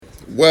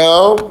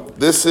Well,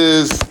 this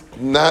is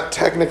not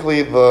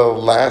technically the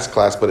last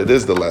class, but it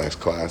is the last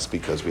class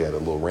because we had a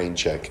little rain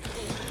check.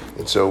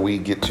 And so we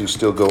get to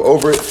still go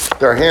over it.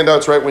 There are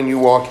handouts right when you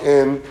walk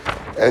in.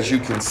 As you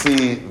can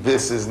see,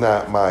 this is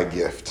not my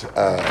gift.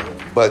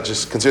 But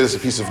just consider this a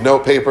piece of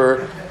note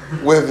paper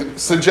with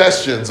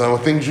suggestions on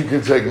things you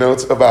can take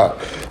notes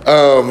about.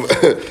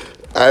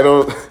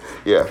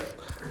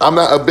 I'm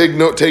not a big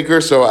note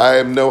taker, so I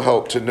am no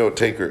help to note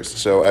takers.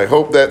 So I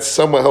hope that's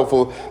somewhat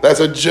helpful. That's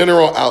a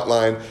general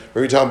outline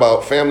where we're talking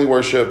about family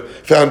worship,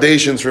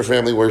 foundations for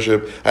family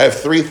worship. I have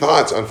 3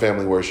 thoughts on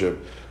family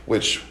worship,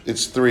 which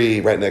it's 3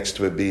 right next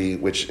to a B,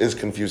 which is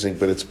confusing,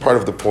 but it's part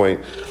of the point.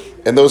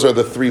 And those are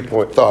the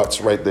 3-point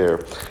thoughts right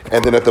there.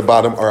 And then at the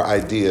bottom are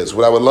ideas.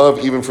 What I would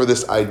love even for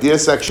this idea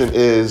section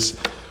is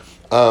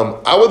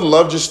I would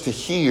love just to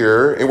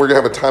hear, and we're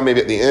going to have a time maybe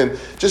at the end,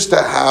 just to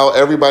how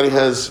everybody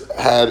has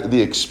had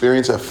the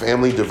experience of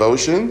family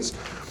devotions.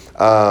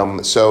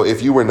 So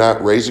if you were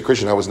not raised a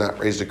Christian, I was not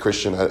raised a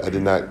Christian. I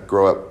did not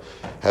grow up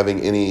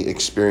having any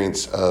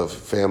experience of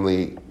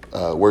family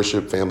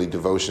worship, family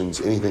devotions,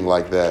 anything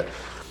like that.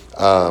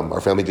 Our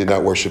family did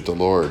not worship the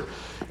Lord.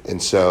 And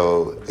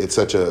so it's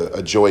such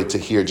a joy to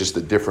hear just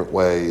the different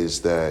ways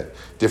that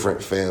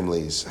different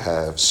families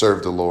have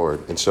served the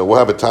Lord. And so we'll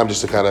have a time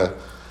just to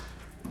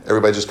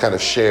everybody just kind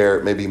of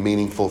share maybe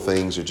meaningful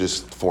things or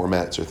just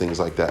formats or things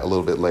like that a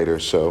little bit later.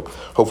 So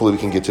hopefully we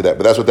can get to that.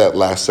 But that's what that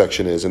last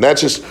section is. And that's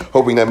just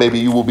hoping that maybe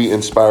you will be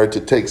inspired to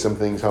take some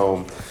things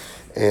home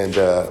and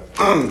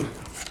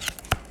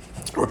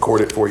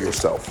record it for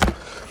yourself.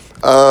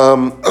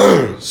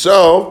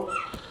 So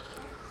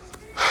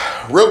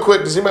real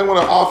quick, does anybody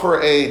want to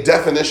offer a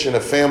definition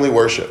of family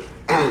worship?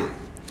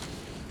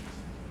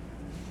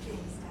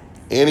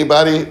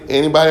 Anybody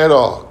at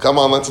all? Come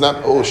on, let's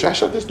not. Oh, should I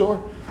shut this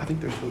door? I think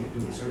they're still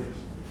doing the service.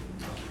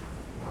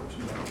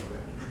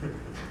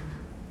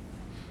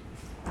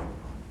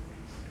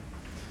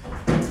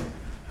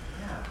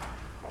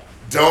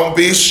 Don't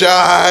be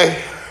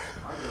shy.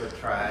 I'm going to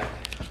try.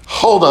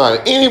 Hold on.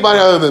 Anybody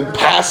other than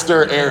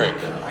Pastor Eric?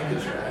 I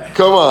can try.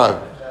 Come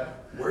on.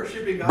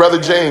 Worshiping God. Brother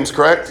James,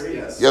 correct?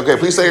 Yes. Yeah, okay,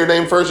 please say your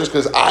name first just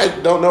because I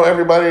don't know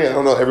everybody. I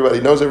don't know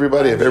everybody knows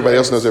everybody. If everybody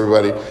else knows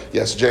everybody.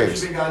 Yes, James.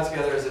 Worshiping God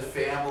together as a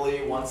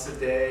family once a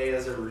day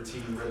as a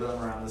routine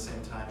rhythm around the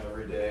same time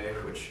every day,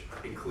 which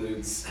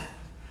includes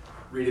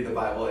reading the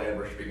Bible and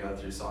worshiping God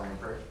through song and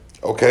prayer.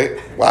 Okay.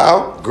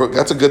 Wow.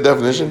 That's a good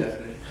definition.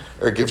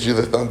 Or it gives you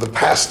the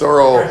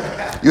pastoral,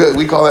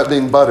 we call that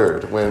being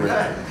buttered, when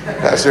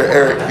Pastor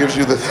Eric gives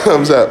you the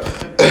thumbs up.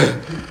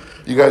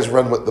 You guys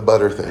run with the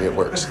butter thing, it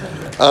works.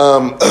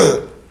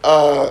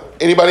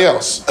 Anybody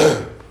else?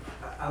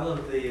 I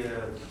love the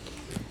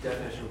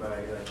definition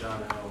by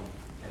John Helm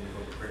in the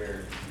book of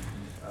prayer.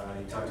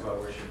 He talks about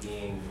worship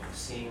being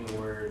seeing the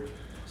word,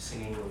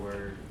 singing the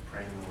word,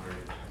 praying the word.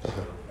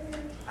 So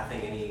I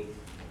think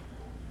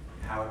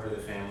however the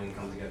family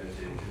comes together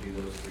to do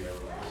those 3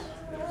 elements.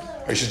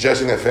 Are you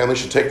suggesting that family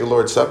should take the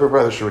Lord's Supper,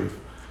 Brother Sharif?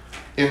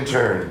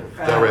 Intern,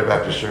 Delray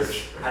Baptist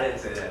Church. I didn't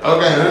say that.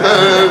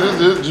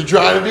 Okay, just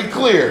trying to be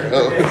clear.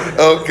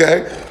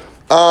 Okay.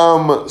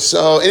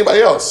 So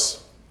anybody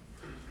else?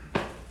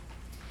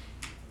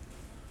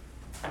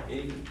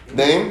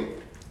 Name?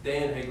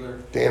 Dan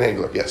Hagler. Dan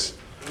Hagler, yes.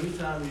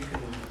 Anytime you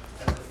can,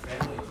 as a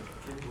family,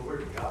 give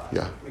glory to God.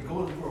 Yeah. I mean,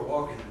 going for a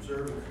walk and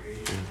observing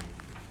creation,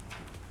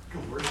 you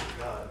can worship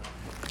God.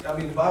 I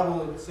mean, the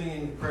Bible,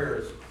 singing prayer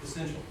is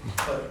essential,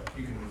 but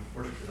you can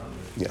worship it under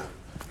it. Yeah.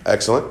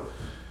 Excellent.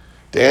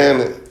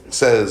 Dan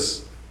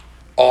says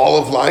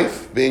all of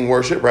life being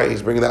worship, right?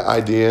 He's bringing that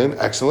idea in.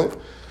 Excellent.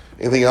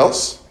 Anything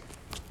else?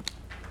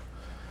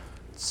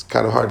 It's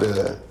kind of hard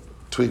to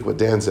tweak what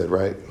Dan said,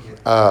 right?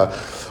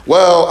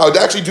 Well, I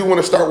actually do want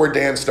to start where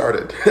Dan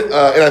started.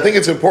 And I think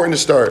it's important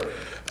to start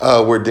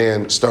where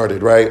Dan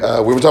started, right?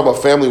 We were talking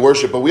about family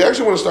worship, but we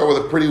actually want to start with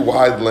a pretty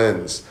wide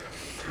lens.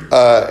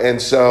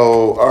 And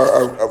so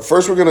our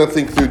first we're going to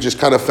think through just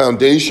kind of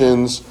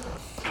foundations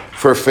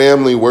for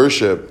family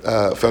worship.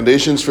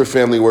 Foundations for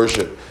family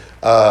worship.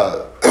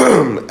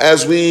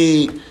 As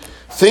we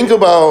think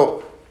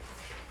about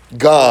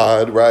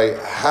God, right,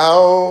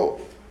 how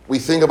we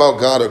think about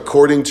God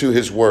according to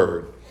his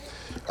word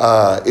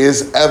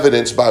is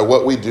evidenced by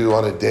what we do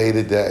on a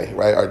day-to-day,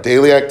 right? Our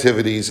daily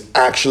activities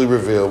actually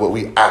reveal what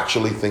we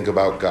actually think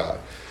about God.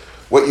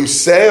 What you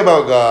say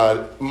about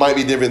God might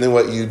be different than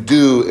what you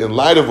do in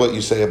light of what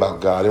you say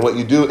about God. And what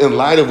you do in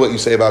light of what you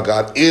say about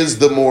God is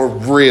the more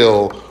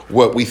real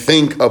what we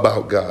think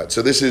about God.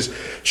 So this is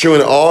true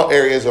in all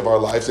areas of our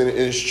lives, and it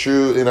is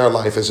true in our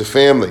life as a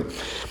family.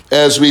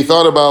 As we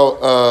thought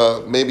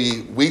about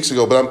maybe weeks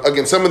ago, but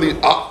again,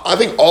 I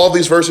think all of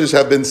these verses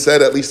have been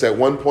said at least at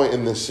one point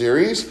in this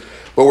series,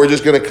 but we're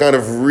just going to kind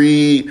of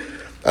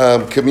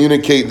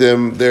communicate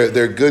them.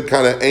 They're good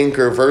kind of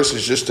anchor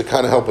verses just to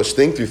kind of help us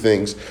think through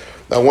things.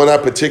 Now, one I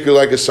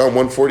particularly like is Psalm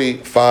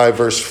 145,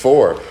 verse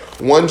 4.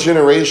 One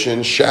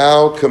generation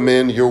shall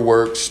commend your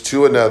works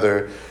to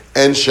another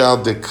and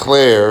shall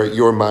declare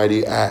your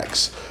mighty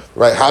acts.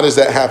 right? How does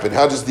that happen?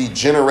 How does the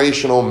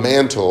generational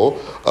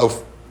mantle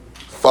of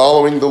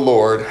following the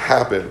Lord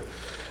happen?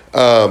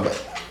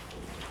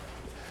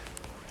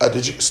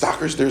 Did you,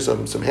 Stalkers, there's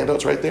some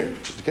handouts right there,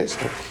 just in case.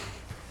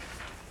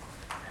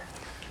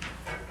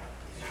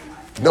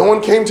 No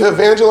one came to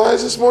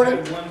evangelize this morning?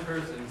 One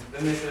person,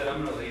 then they said,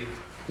 I'm going to leave.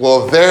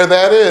 Well, there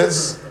that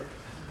is.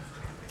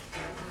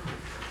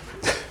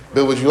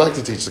 Bill, would you like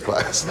to teach the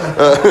class?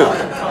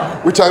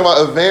 We're talking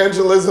about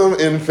evangelism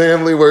in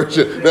family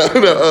worship.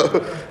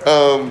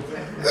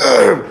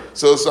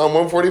 So Psalm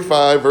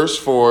 145, verse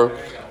 4,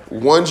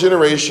 one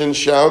generation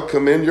shall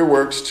commend your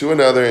works to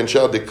another and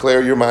shall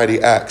declare your mighty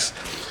acts.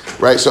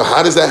 Right? So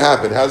how does that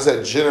happen? How does that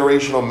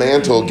generational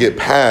mantle get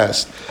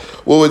passed?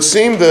 Well, it would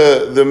seem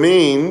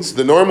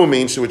the normal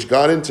means to which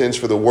God intends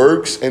for the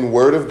works and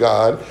word of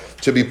God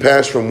to be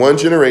passed from one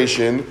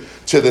generation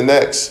to the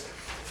next.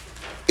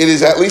 It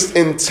is at least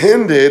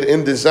intended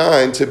and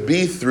designed to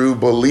be through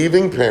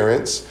believing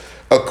parents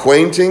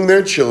acquainting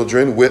their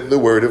children with the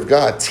word of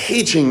God,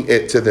 teaching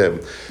it to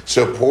them.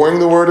 So pouring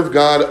the word of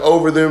God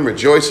over them,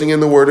 rejoicing in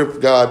the word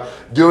of God,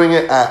 doing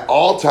it at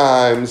all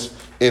times,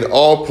 in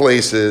all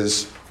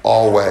places,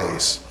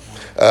 always.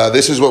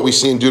 This is what we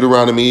see in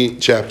Deuteronomy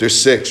chapter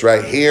 6,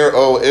 right? Hear,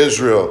 O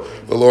Israel,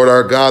 the Lord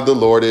our God, the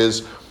Lord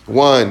is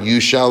one.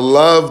 You shall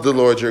love the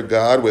Lord your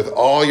God with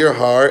all your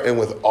heart and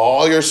with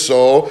all your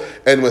soul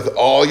and with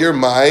all your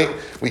might.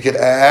 We could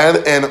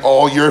add, and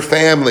all your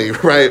family,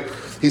 right?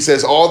 He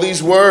says, all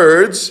these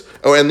words,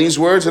 and these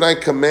words that I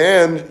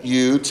command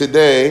you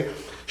today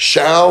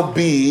shall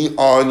be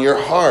on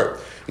your heart.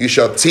 You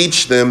shall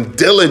teach them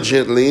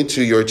diligently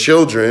to your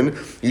children.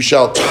 You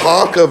shall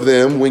talk of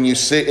them when you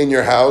sit in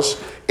your house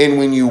and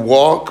when you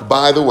walk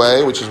by the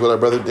way, which is what our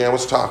brother Dan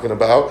was talking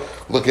about,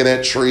 looking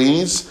at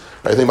trees.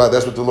 I think about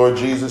that's what the Lord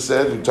Jesus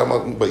said. We're talking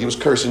about, but he was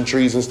cursing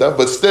trees and stuff,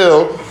 but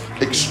still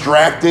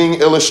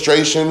extracting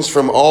illustrations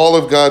from all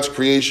of God's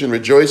creation,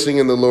 rejoicing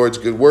in the Lord's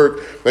good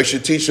work. I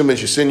should teach them as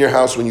you sit in your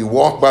house, when you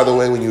walk by the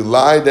way, when you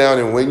lie down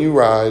and when you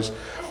rise.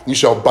 You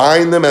shall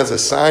bind them as a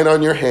sign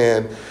on your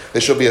hand. They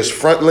shall be as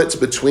frontlets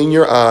between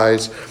your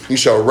eyes. You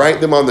shall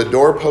write them on the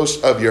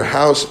doorposts of your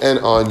house and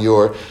on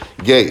your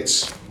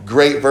gates.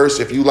 Great verse.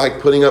 If you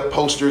like putting up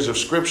posters of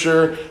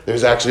scripture,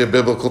 there's actually a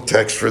biblical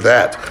text for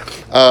that.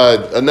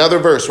 Another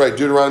verse, right?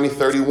 Deuteronomy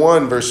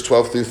 31, verse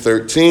 12 through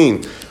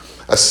 13.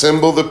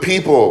 Assemble the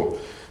people,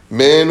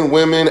 men,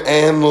 women,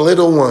 and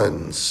little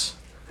ones,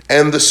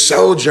 and the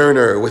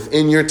sojourner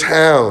within your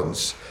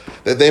towns,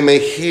 that they may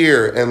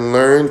hear and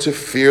learn to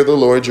fear the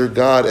Lord your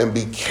God and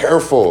be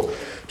careful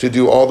to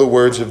do all the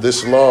words of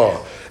this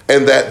law,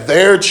 and that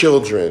their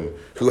children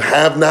who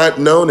have not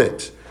known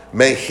it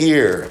may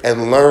hear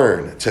and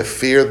learn to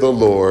fear the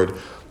Lord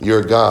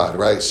your God,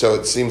 right? So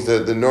it seems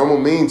that the normal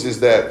means is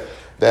that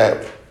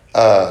the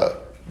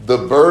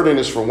burden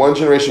is for one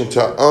generation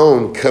to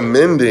own,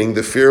 commending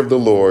the fear of the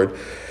Lord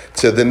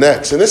to the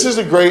next. And this is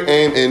a great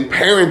aim in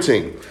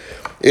parenting.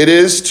 It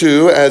is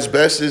to, as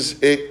best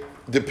as it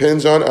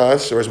depends on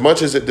us, or as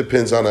much as it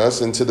depends on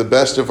us, and to the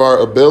best of our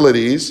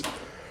abilities,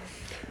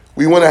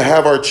 we want to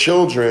have our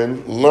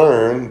children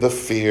learn the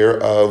fear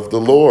of the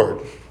Lord,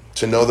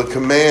 to know the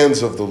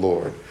commands of the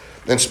Lord,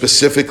 and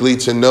specifically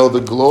to know the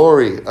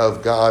glory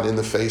of God in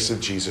the face of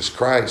Jesus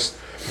Christ.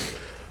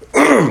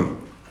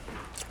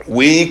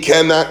 We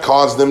cannot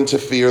cause them to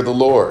fear the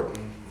Lord.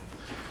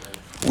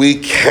 We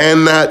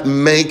cannot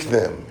make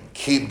them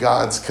keep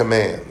God's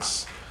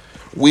commands.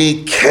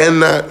 We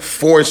cannot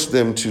force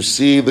them to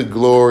see the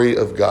glory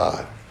of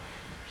God,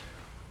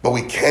 but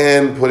we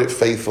can put it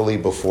faithfully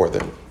before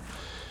them.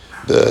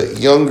 The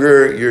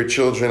younger your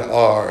children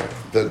are,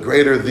 the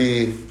greater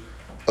the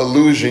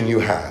illusion you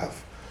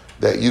have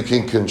that you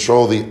can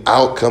control the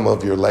outcome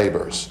of your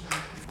labors.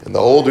 And the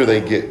older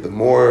they get, the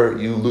more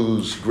you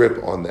lose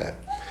grip on that.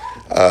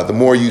 The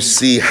more you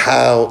see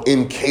how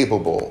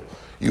incapable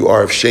you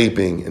are of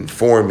shaping and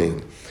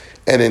forming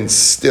and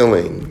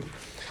instilling.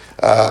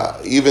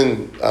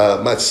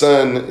 My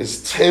son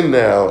is 10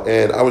 now,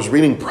 and I was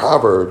reading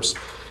Proverbs,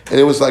 and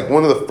it was like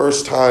one of the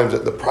first times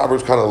that the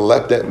Proverbs kind of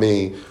leapt at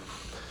me.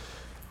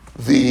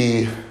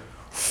 The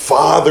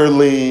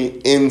fatherly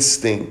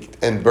instinct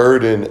and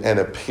burden and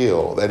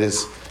appeal that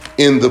is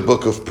in the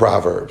book of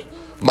Proverbs.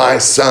 My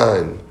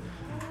son,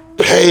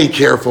 pay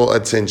careful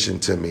attention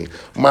to me.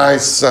 My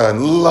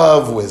son,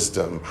 love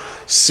wisdom,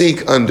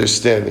 seek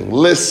understanding,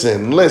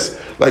 listen,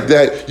 like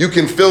that. You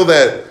can feel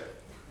that.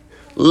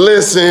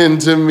 Listen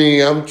to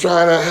me. I'm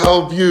trying to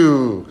help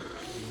you.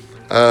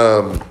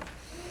 So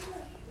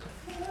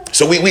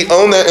we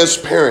own that as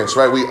parents,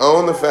 right? We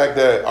own the fact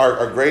that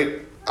our great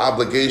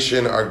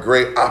obligation, our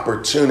great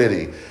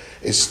opportunity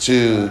is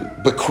to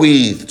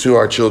bequeath to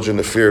our children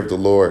the fear of the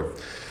Lord.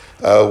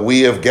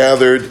 We have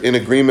gathered in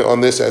agreement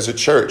on this as a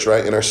church,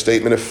 right? In our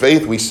statement of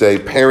faith, we say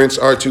parents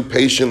are to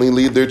patiently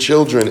lead their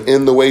children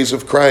in the ways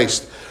of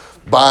Christ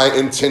by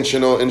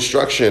intentional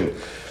instruction.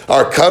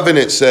 Our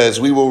covenant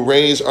says we will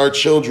raise our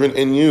children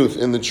and youth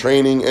in the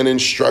training and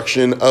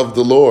instruction of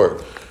the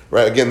Lord.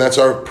 right? Again, that's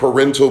our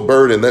parental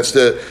burden. That's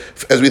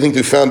as we think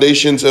through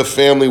foundations of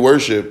family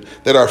worship,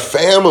 that our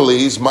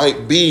families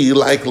might be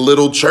like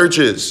little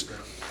churches.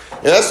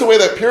 And that's the way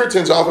that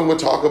Puritans often would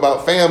talk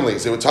about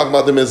families. They would talk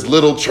about them as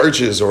little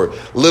churches or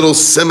little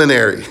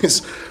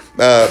seminaries.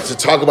 To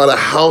talk about a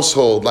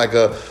household like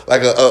a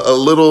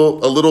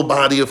little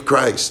body of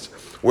Christ,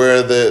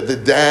 where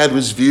the dad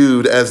was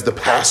viewed as the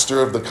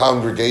pastor of the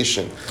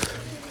congregation.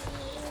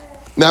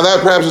 Now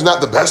that perhaps is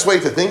not the best way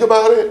to think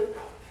about it,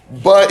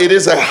 but it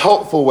is a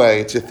helpful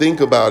way to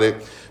think about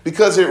it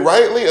because it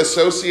rightly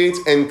associates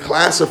and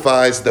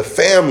classifies the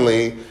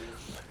family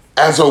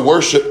as a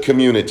worship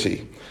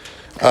community.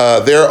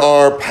 There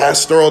are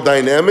pastoral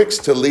dynamics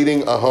to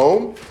leading a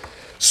home,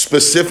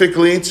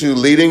 specifically to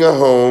leading a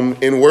home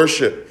in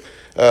worship.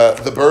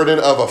 The burden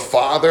of a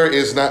father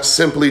is not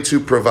simply to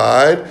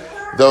provide,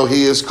 though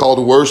he is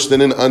called worse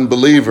than an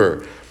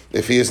unbeliever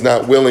if he is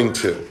not willing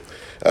to.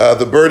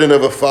 The burden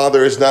of a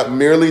father is not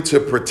merely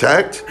to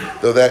protect,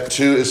 though that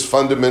too is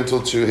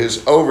fundamental to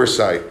his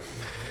oversight.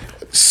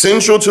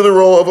 Central to the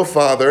role of a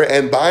father,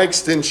 and by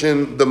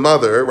extension the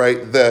mother,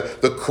 right,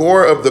 the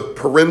core of the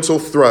parental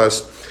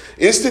thrust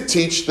is to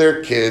teach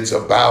their kids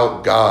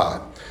about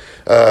God.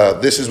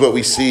 This is what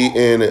we see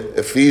in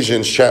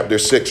Ephesians chapter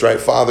 6, right?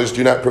 Fathers,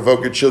 do not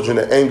provoke your children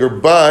to anger,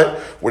 but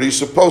what are you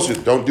supposed to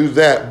do? Don't do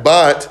that,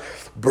 but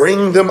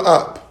bring them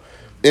up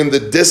in the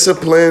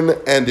discipline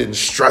and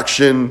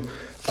instruction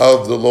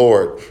of the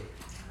Lord.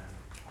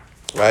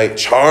 Right?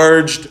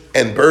 Charged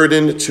and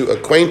burdened to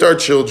acquaint our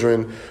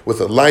children with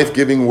the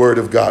life-giving word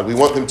of God. We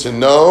want them to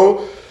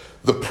know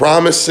the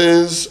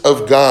promises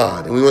of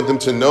God, and we want them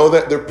to know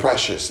that they're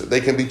precious, that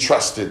they can be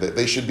trusted, that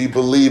they should be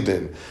believed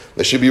in,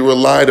 they should be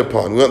relied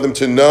upon. We want them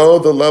to know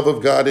the love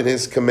of God and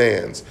his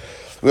commands.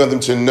 We want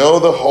them to know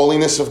the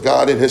holiness of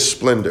God in his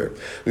splendor.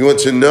 We want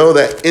to know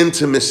that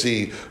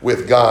intimacy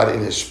with God in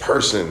his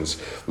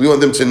persons. We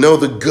want them to know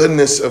the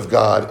goodness of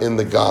God in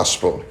the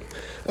gospel.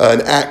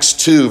 In Acts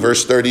 2,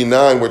 verse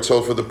 39, we're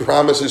told, for the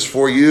promise is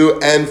for you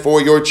and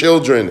for your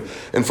children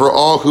and for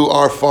all who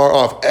are far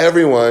off,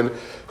 everyone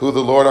who the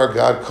Lord our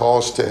God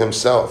calls to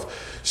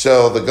himself.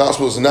 So the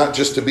gospel is not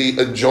just to be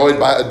enjoyed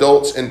by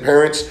adults and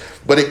parents,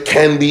 but it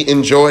can be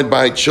enjoyed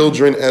by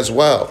children as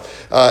well.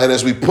 And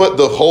as we put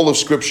the whole of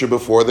Scripture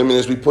before them, and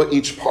as we put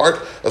each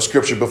part of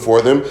Scripture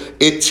before them,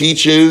 it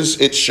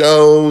teaches, it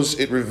shows,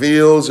 it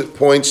reveals, it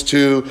points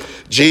to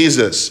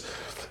Jesus.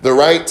 The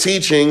right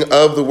teaching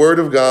of the Word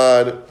of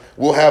God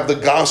will have the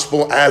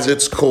gospel as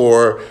its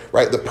core,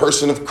 right? The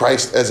person of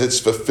Christ as its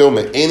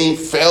fulfillment. Any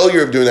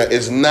failure of doing that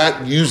is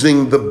not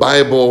using the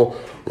Bible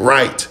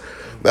right.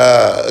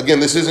 Again,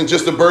 this isn't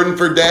just a burden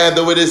for dad,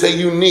 though it is a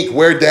unique,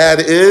 where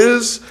dad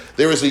is,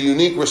 there is a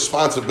unique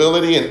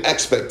responsibility and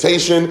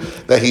expectation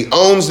that he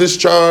owns this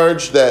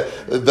charge, that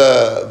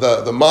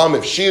the mom,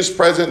 if she is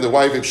present, the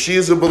wife, if she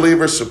is a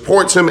believer,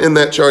 supports him in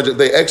that charge, that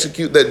they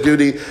execute that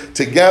duty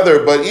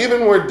together. But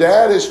even where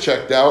dad is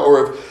checked out,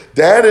 or if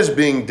dad is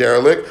being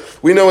derelict,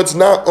 we know it's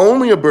not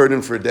only a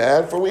burden for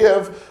dad, for we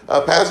have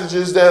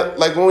passages that,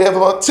 like when we have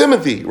about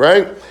Timothy,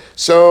 right?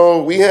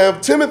 So we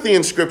have Timothy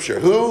in Scripture,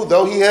 who,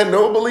 though he had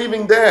no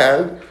believing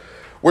dad,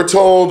 we're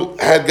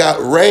told had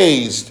got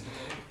raised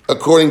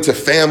according to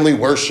family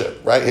worship,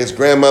 right? His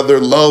grandmother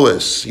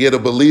Lois, he had a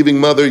believing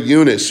mother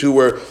Eunice, who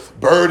were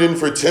burdened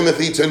for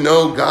Timothy to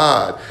know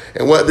God.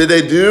 And what did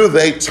they do?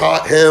 They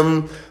taught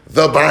him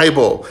the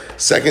Bible.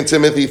 2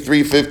 Timothy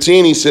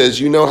 3:15, he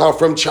says, you know how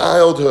from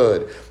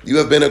childhood you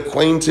have been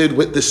acquainted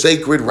with the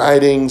sacred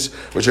writings,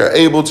 which are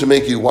able to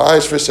make you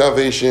wise for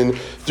salvation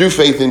through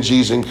faith in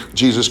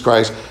Jesus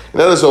Christ. And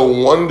that is a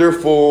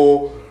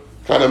wonderful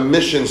kind of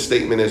mission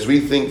statement as we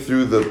think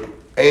through the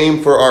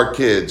aim for our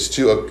kids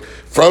to,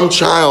 from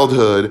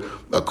childhood,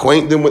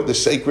 acquaint them with the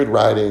sacred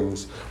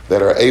writings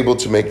that are able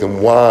to make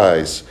them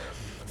wise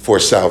for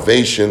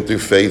salvation through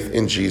faith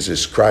in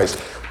Jesus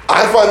Christ.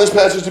 I find this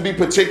passage to be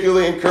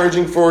particularly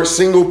encouraging for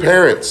single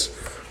parents.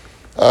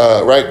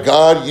 Right?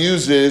 God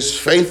uses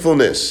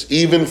faithfulness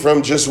even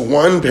from just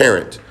one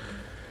parent,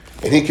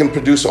 and he can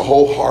produce a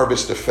whole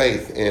harvest of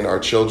faith in our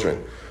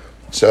children.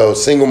 So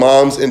single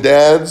moms and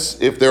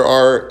dads, if there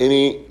are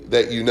any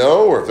that you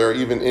know, or if there are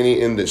even any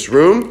in this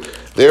room,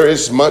 there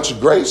is much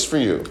grace for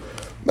you.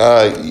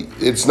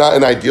 It's not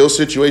an ideal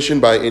situation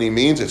by any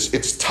means.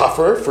 It's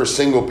tougher for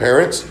single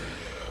parents.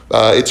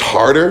 It's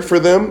harder for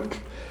them.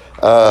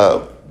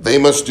 They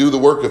must do the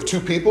work of two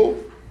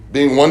people,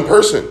 being one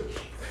person.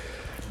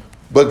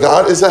 But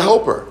God is a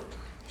helper.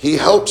 He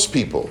helps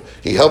people.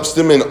 He helps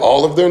them in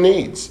all of their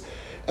needs.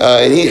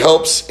 And he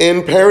helps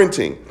in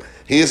parenting.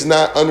 He is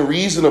not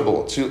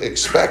unreasonable to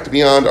expect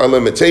beyond our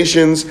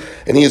limitations.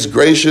 And he is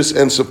gracious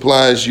and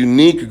supplies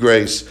unique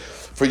grace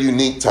for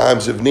unique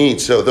times of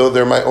need. So though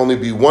there might only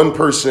be one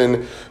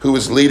person who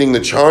is leading the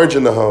charge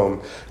in the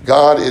home,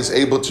 God is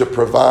able to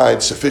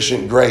provide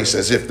sufficient grace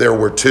as if there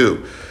were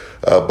two.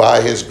 By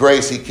his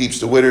grace, he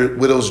keeps the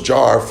widow's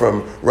jar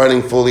from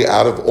running fully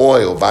out of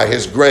oil. By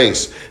his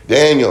grace,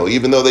 Daniel,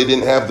 even though they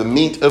didn't have the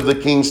meat of the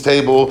king's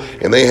table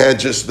and they had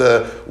just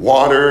the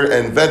water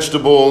and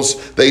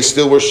vegetables, they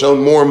still were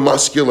shown more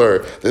muscular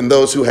than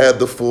those who had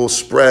the full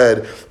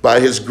spread. By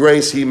his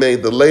grace, he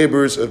made the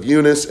labors of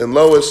Eunice and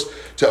Lois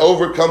to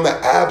overcome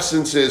the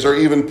absences or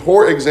even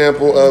poor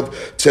example of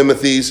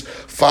Timothy's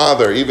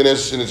father. Even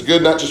as, and it's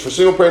good not just for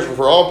single parents, but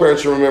for all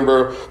parents to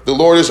remember, the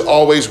Lord is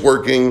always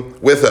working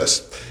with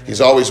us.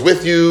 He's always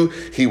with you.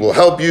 He will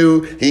help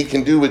you. He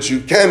can do what you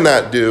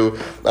cannot do.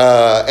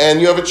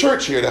 And you have a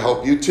church here to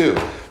help you too.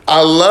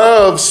 I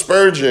love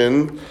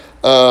Spurgeon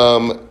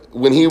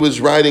when he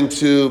was writing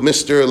to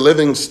Mr.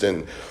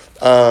 Livingston.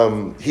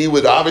 He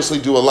would obviously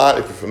do a lot,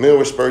 if you're familiar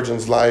with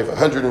Spurgeon's life,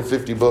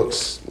 150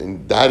 books,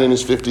 and died in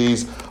his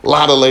 50s, a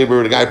lot of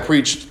labor. The guy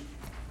preached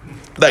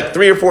like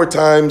 3 or 4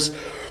 times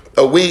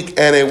a week,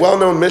 and a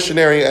well-known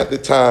missionary at the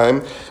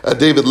time,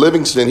 David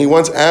Livingston, he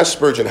once asked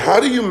Spurgeon,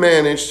 how do you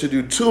manage to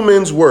do 2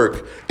 men's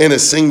work in a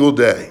single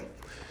day?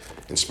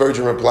 And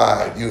Spurgeon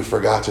replied, you've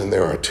forgotten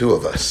there are 2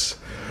 of us,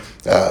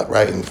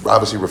 right? And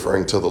obviously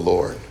referring to the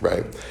Lord,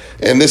 right?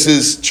 And this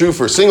is true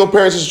for single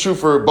parents, it's true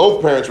for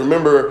both parents.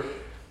 Remember,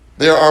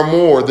 there are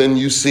more than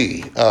you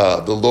see.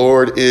 The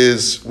Lord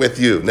is with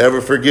you.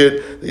 Never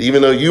forget that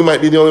even though you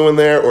might be the only one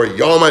there or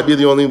y'all might be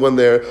the only one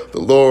there, the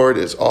Lord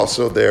is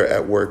also there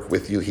at work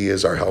with you. He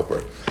is our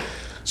helper.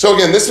 So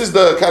again, this is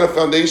the kind of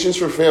foundations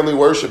for family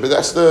worship.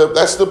 That's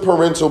the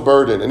parental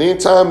burden. And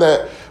anytime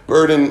that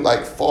burden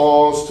like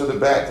falls to the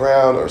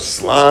background or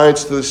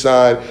slides to the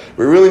side,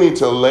 we really need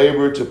to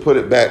labor to put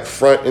it back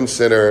front and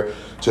center,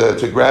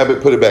 to grab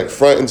it, put it back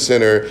front and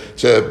center,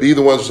 to be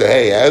the ones who say,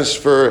 hey, as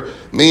for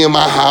me and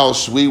my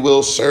house, we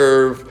will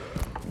serve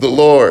the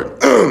Lord.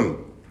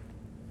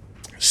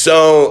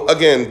 So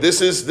again,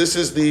 this is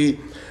the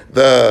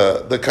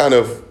kind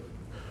of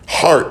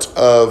heart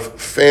of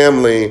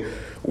family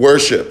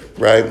worship,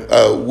 right?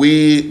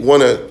 We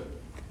want to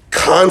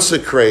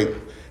consecrate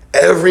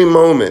every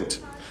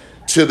moment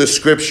to the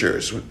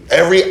scriptures.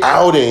 Every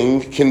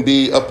outing can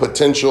be a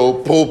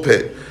potential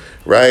pulpit,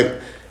 right?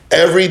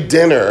 Every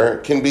dinner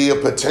can be a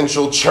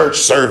potential church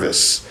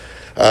service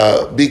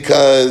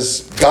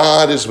because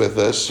God is with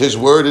us. His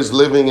word is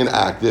living and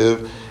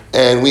active,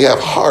 and we have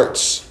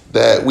hearts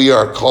that we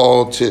are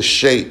called to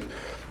shape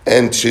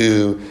and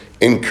to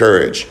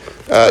encourage.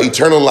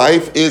 Eternal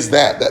life is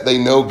that they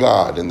know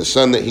God and the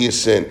Son that he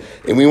has sent.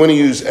 And we want to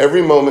use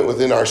every moment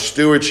within our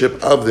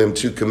stewardship of them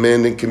to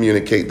commend and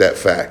communicate that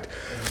fact.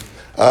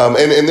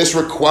 And this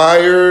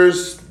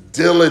requires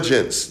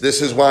diligence.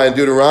 This is why in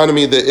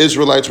Deuteronomy, the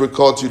Israelites were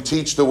called to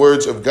teach the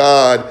words of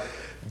God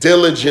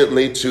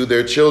diligently to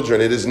their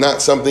children. It is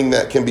not something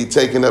that can be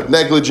taken up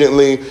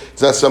negligently.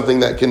 It's not something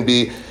that can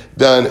be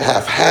done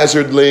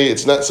haphazardly.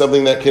 It's not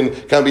something that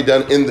can be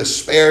done in the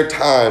spare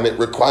time. It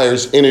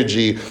requires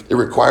energy. It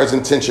requires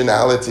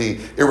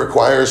intentionality. It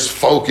requires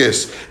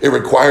focus. It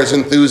requires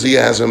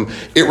enthusiasm.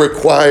 It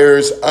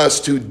requires us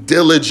to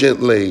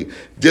diligently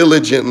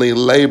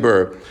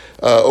labor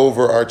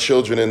over our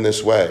children in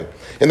this way.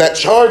 And that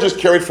charge is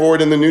carried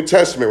forward in the New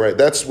Testament, right?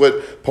 That's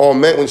what Paul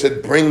meant when he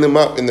said, bring them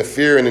up in the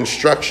fear and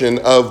instruction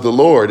of the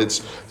Lord. That's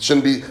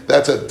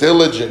a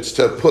diligence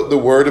to put the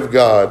word of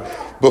God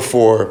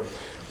before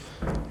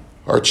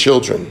our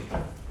children.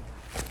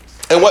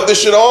 And what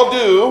this should all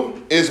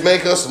do is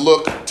make us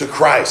look to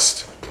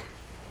Christ.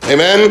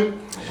 Amen?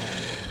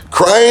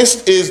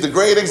 Christ is the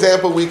great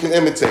example we can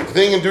imitate. The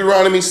thing in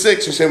Deuteronomy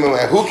 6, you say,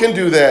 well, who can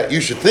do that? You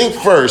should think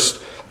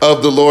first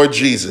of the Lord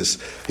Jesus.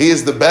 He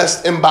is the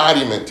best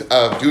embodiment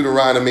of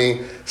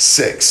Deuteronomy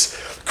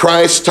 6.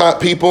 Christ taught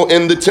people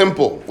in the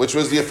temple, which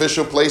was the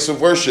official place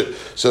of worship.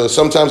 So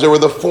sometimes there were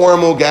the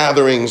formal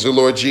gatherings the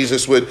Lord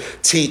Jesus would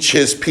teach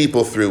his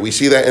people through. We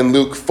see that in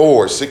Luke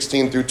 4,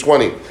 16 through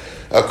 20.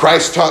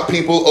 Christ taught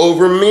people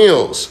over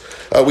meals.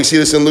 We see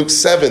this in Luke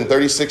 7,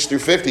 36 through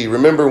 50.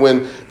 Remember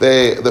when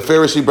the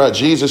Pharisee brought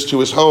Jesus to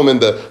his home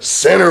and the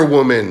sinner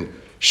woman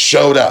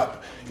showed up.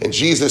 And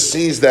Jesus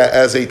sees that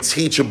as a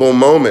teachable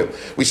moment.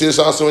 We see this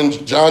also in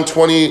John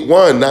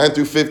 21, 9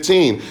 through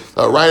 15.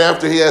 Right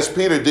after he asked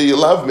Peter, do you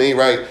love me?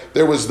 Right,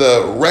 there was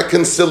the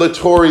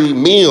reconciliatory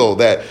meal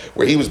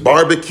where he was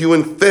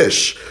barbecuing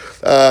fish.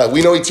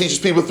 We know he teaches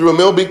people through a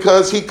meal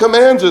because he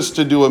commands us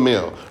to do a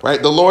meal,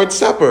 right? The Lord's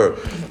Supper,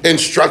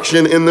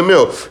 instruction in the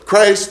meal.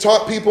 Christ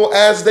taught people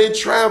as they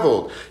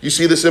traveled. You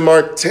see this in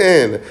Mark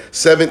 10,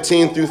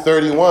 17 through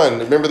 31.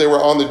 Remember, they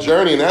were on the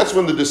journey, and that's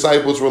when the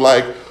disciples were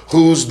like,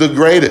 who's the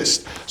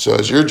greatest? So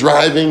as you're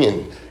driving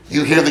and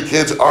you hear the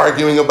kids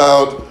arguing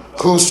about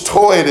whose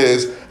toy it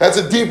is, that's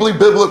a deeply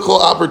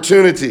biblical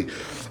opportunity.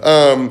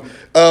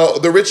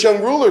 The rich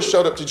young ruler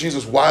showed up to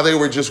Jesus while they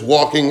were just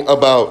walking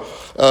about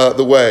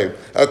the way.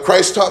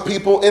 Christ taught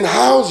people in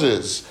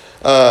houses.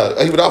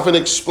 He would often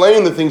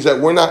explain the things that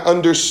were not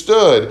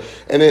understood.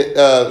 And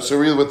so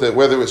really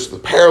whether it was the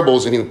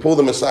parables and he would pull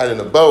them aside in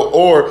a boat,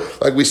 or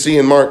like we see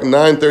in Mark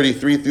 9,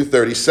 33 through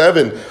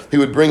 37, he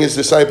would bring his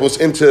disciples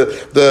into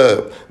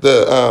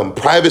the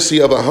privacy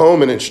of a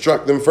home and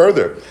instruct them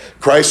further.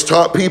 Christ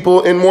taught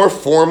people in more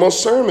formal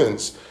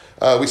sermons.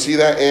 We see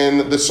that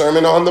in the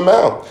Sermon on the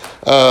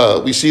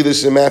Mount. We see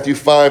this in Matthew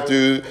 5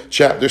 through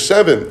chapter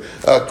 7.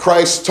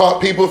 Christ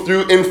taught people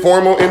through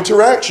informal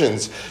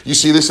interactions. You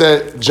see this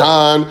at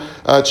John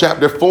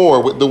chapter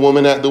 4 with the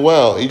woman at the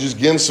well. He just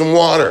gives some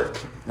water,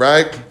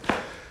 right?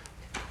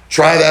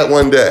 Try that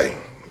one day.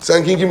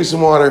 Son, can you give me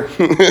some water?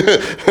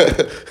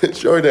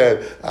 Sure,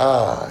 Dad.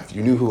 If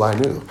you knew who I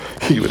knew,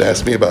 you would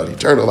ask me about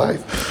eternal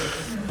life.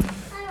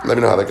 Let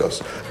me know how that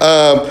goes.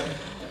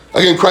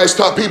 Again, Christ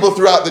taught people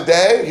throughout the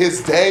day.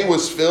 His day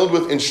was filled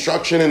with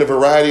instruction in a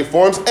variety of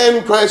forms.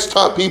 And Christ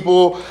taught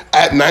people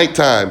at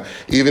nighttime.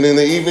 Even in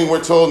the evening,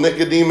 we're told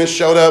Nicodemus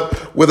showed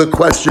up with a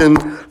question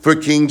for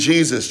King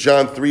Jesus.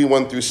 John 3,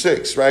 1 through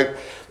 6, right?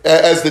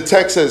 As the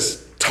text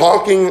says,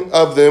 talking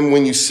of them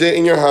when you sit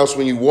in your house,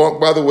 when you walk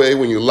by the way,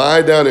 when you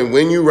lie down, and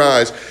when you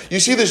rise.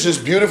 You see this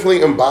just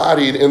beautifully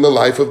embodied in the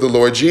life of the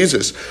Lord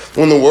Jesus.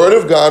 When the word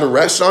of God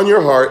rests on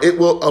your heart, it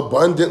will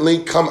abundantly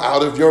come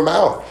out of your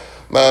mouth.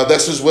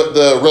 This is what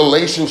the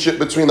relationship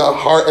between the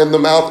heart and the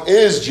mouth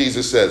is,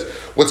 Jesus says.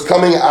 What's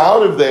coming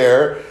out of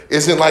there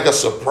isn't like a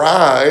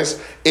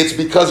surprise. It's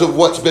because of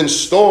what's been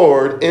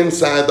stored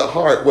inside the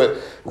heart, what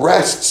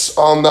rests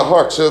on the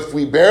heart. So if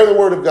we bear the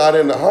word of God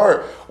in the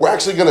heart, we're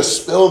actually going to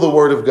spill the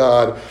word of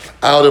God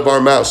out of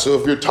our mouth. So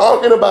if you're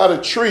talking about a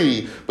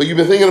tree, but you've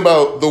been thinking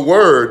about the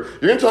word,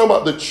 you're going to talk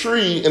about the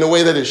tree in a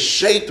way that is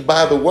shaped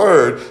by the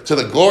word to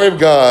the glory of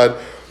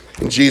God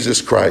in Jesus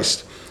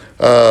Christ.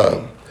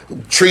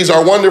 Trees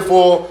are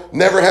wonderful.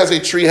 Never has a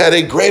tree had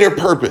a greater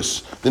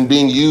purpose than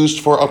being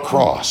used for a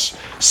cross.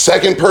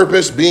 Second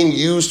purpose, being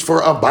used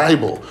for a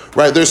Bible,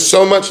 right? There's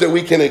so much that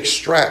we can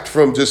extract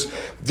from just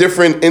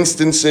different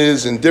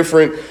instances and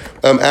different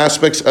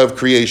aspects of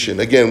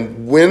creation.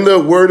 Again, when the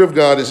word of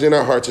God is in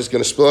our hearts, it's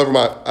going to spill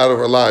out of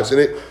our lives.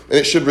 And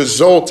it should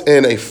result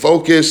in a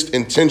focused,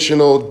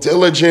 intentional,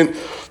 diligent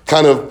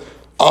kind of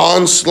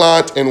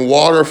onslaught and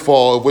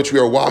waterfall of which we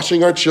are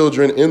washing our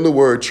children in the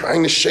word,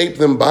 trying to shape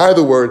them by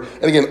the word.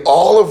 And again,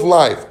 all of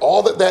life,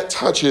 all that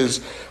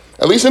touches,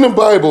 at least in the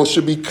Bible,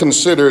 should be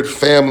considered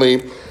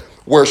family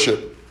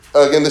worship.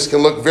 Again, this can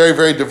look very,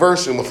 very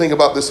diverse, and we'll think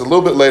about this a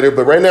little bit later,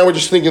 but right now we're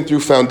just thinking through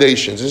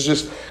foundations. It's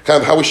just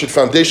kind of how we should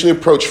foundationally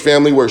approach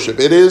family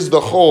worship. It is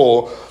the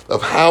whole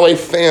of how a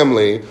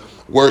family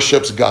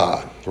worships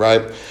God,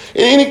 right?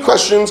 Any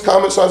questions,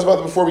 comments, thoughts about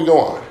that before we go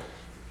on?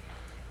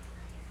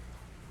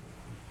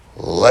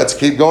 Let's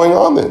keep going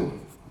on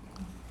then.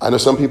 I know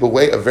some people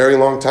wait a very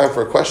long time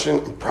for a question.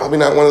 I'm probably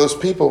not one of those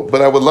people,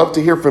 but I would love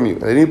to hear from you.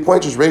 At any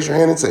point, just raise your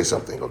hand and say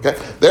something, okay?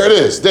 There it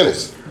is,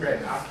 Dennis. Great.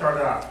 I'll start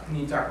it off. Can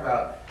you talk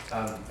about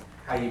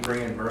how you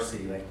bring in mercy?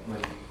 Like, when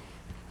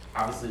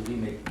obviously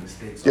we make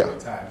mistakes all the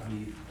time.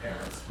 We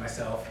parents,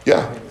 myself,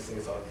 make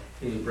mistakes all the time.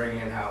 Can you bring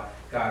in how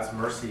God's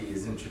mercy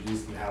is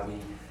introduced and how we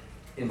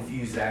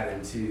infuse that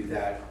into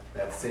that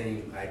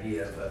same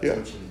idea of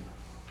teaching?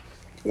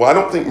 Well, I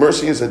don't think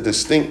mercy is a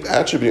distinct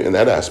attribute in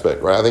that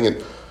aspect, right? I think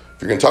if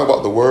you're going to talk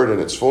about the word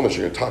and its fullness,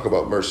 you're going to talk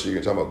about mercy,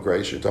 you're going to talk about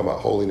grace, you're going to talk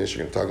about holiness,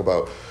 you're going to talk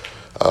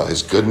about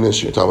his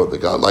goodness, you're going to talk about the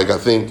God. Like, I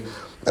think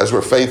as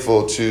we're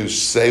faithful to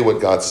say what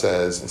God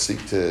says and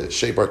seek to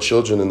shape our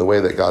children in the way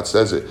that God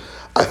says it,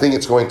 I think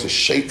it's going to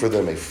shape for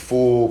them a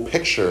full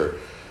picture.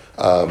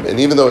 And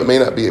even though it may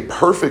not be a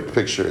perfect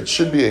picture, it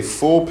should be a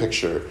full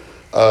picture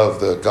of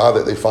the God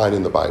that they find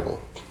in the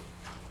Bible.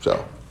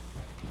 So...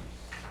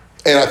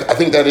 And I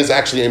think that is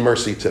actually a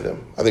mercy to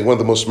them. I think one of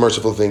the most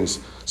merciful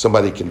things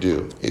somebody can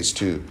do is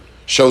to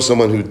show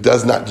someone who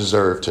does not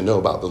deserve to know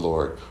about the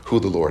Lord, who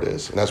the Lord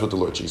is. And that's what the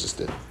Lord Jesus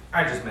did.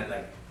 I just meant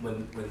like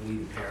when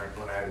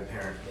I the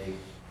parent make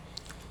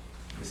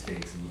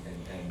mistakes and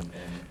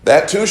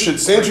that too should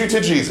send you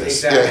to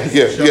Jesus. Exactly.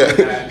 Yeah.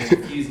 That,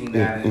 infusing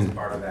that as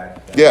part of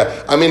that.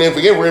 Yeah. I mean, if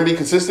again, we're going to be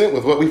consistent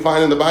with what we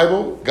find in the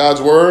Bible, God's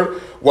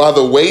word. While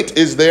the weight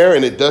is there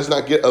and it does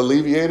not get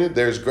alleviated,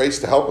 there's grace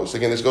to help us.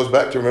 Again, this goes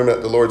back to remember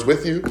that the Lord's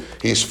with you.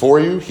 He's for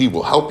you. He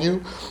will help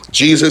you.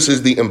 Jesus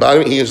is the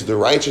embodiment. He is the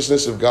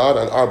righteousness of God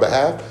on our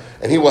behalf.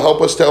 And he will help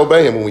us to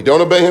obey him. When we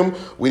don't obey him,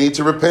 we need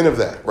to repent of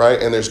that,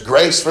 right? And there's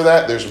grace for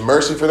that. There's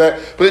mercy for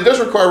that. But it does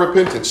require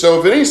repentance. So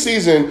if in any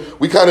season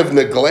we kind of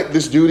neglect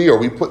this duty or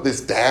we put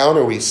this down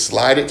or we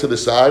slide it to the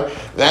side,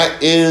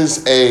 that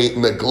is a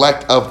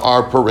neglect of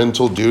our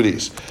parental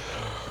duties.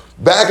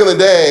 Back in the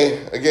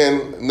day,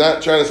 again,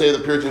 not trying to say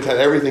the Puritans had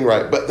everything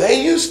right, but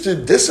they used to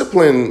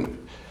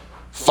discipline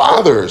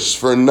fathers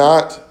for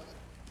not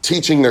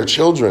teaching their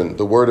children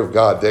the word of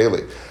God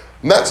daily.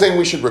 I'm not saying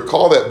we should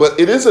recall that, but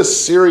it is a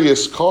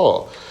serious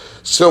call.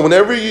 So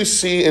whenever you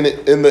see in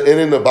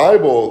the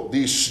Bible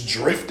these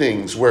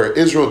driftings where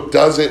Israel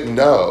doesn't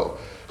know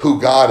who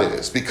God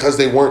is because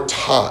they weren't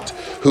taught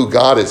who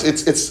God is,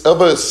 it's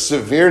of a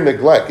severe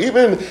neglect.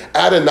 Even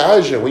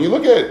Adonijah, when you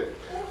look at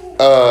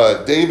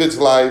David's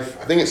life,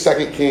 I think it's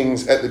 2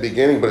 Kings at the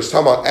beginning, but it's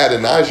talking about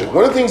Adonijah.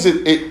 One of the things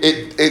that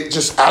it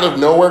just out of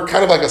nowhere,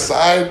 kind of like a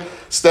side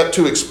step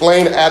to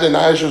explain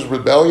Adonijah's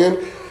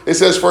rebellion, it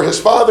says, for his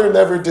father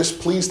never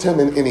displeased him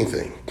in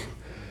anything.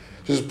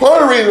 This is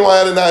part of the reason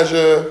why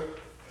Adonijah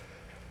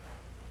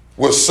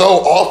was so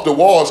off the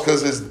walls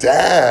because his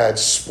dad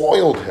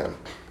spoiled him,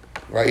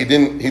 right? He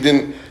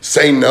didn't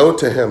say no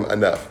to him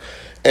enough.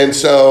 And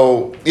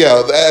so,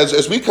 yeah,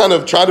 as we kind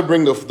of try to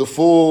bring the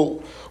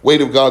full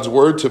weight of God's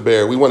word to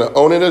bear, we want to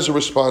own it as a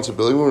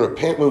responsibility. We want to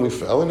repent when we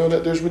fail and know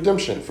that there's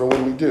redemption for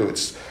when we do.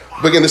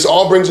 But again, this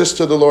all brings us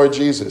to the Lord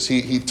Jesus.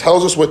 He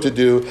tells us what to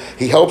do.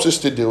 He helps us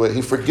to do it.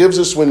 He forgives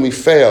us when we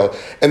fail.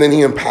 And then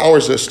he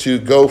empowers us to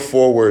go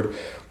forward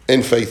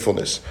in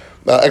faithfulness.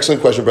 Excellent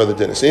question, Brother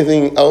Dennis.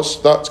 Anything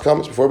else, thoughts,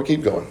 comments before we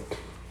keep going?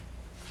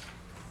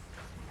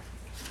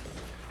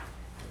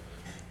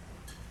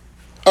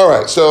 All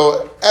right,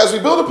 so as we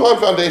build upon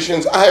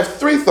foundations, I have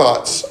 3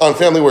 thoughts on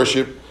family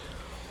worship.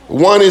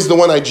 One is the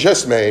one I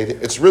just made.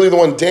 It's really the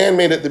one Dan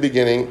made at the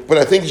beginning, but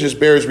I think it just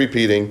bears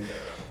repeating.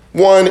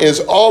 One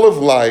is all of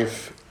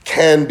life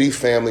can be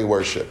family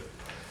worship.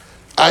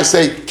 I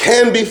say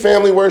can be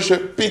family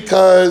worship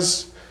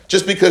because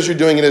just because you're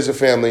doing it as a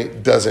family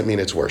doesn't mean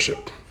it's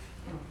worship.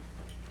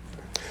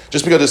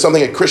 Just because it's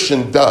something a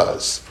Christian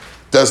does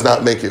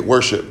not make it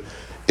worship.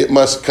 It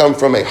must come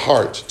from a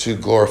heart to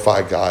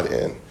glorify God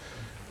in,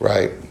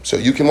 right? So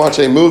you can watch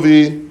a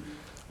movie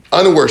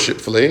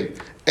unworshipfully,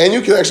 and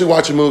you can actually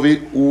watch a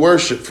movie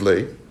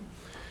worshipfully.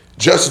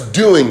 Just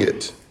doing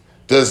it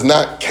does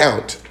not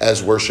count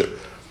as worship.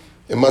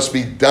 It must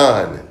be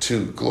done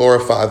to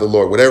glorify the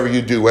Lord. Whatever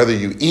you do, whether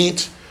you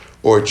eat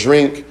or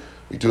drink,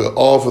 we do it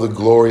all for the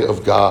glory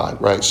of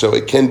God, right? So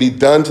it can be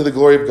done to the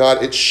glory of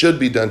God. It should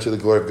be done to the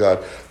glory of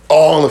God.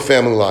 All in the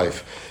family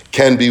life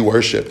can be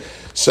worship.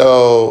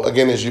 So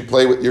again, as you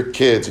play with your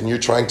kids and you're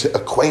trying to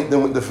acquaint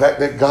them with the fact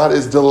that God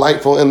is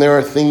delightful and there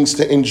are things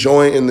to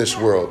enjoy in this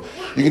world.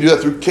 You can do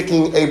that through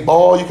kicking a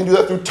ball. You can do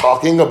that through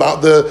talking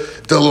about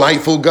the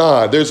delightful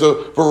God. There's a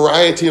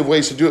variety of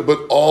ways to do it,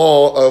 but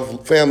all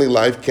of family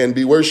life can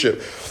be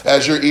worship.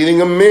 As you're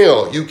eating a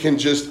meal, you can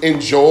just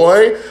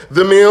enjoy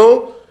the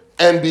meal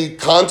and be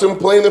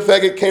contemplating the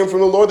fact it came from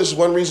the Lord. This is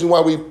one reason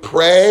why we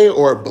pray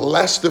or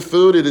bless the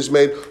food. It is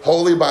made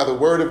holy by the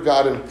word of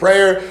God in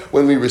prayer.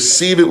 When we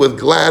receive it with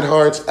glad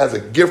hearts as a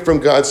gift from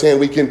God's hand,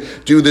 we can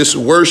do this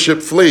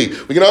worshipfully.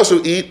 We can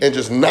also eat and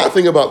just not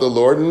think about the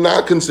Lord,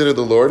 not consider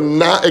the Lord,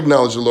 not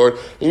acknowledge the Lord.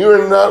 And you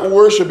are not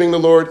worshiping the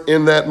Lord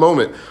in that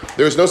moment.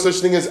 There is no such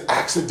thing as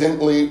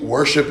accidentally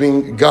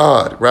worshiping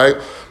God, right?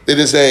 It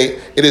is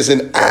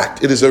an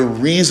act. It is a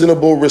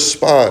reasonable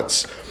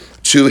response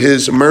to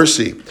his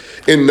mercy.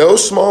 In no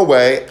small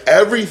way,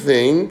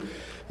 everything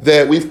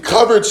that we've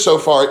covered so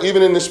far,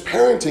 even in this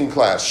parenting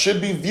class,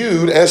 should be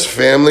viewed as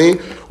family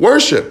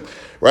worship,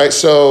 right?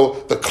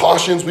 So the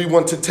cautions we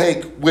want to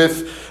take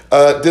with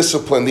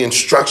discipline, the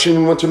instruction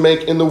we want to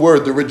make in the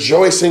word, the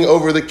rejoicing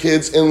over the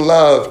kids in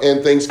love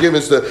and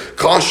thanksgiving, the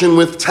caution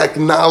with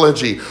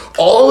technology,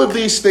 all of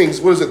these things,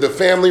 the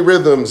family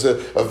rhythms,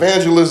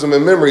 evangelism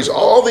and memories,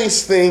 all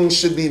these things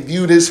should be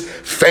viewed as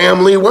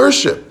family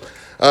worship.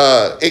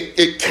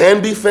 It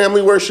can be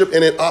family worship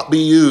and it ought to be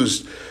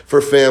used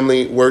for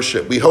family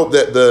worship. We hope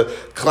that the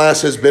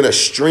class has been a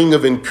string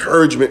of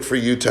encouragement for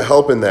you to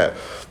help in that.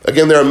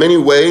 Again, there are many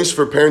ways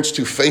for parents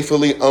to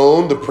faithfully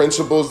own the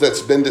principles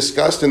that's been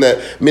discussed and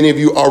that many of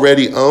you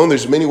already own.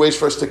 There's many ways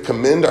for us to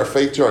commend our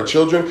faith to our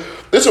children.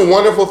 It's a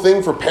wonderful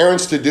thing for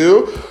parents to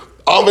do.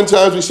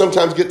 Oftentimes, we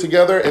sometimes get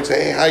together and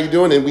say, hey, how you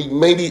doing? And we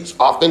maybe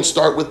often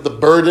start with the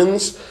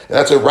burdens. And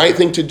that's a right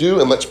thing to do,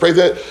 and let's pray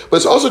that. But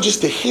it's also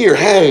just to hear,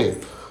 hey,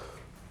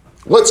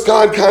 what's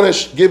God kind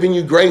of giving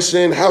you grace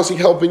in? How's he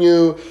helping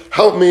you?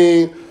 Help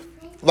me.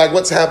 Like,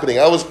 what's happening?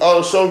 I was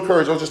so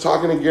encouraged. I was just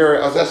talking to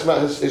Garrett. I was asking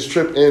about his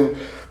trip in,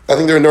 I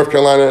think they're in North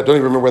Carolina. I don't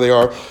even remember where they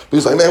are. But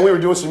he's like, man, we were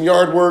doing some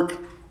yard work.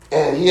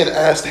 And he had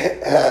asked,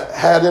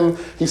 had him,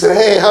 he said,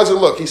 hey, how's it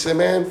look? He said,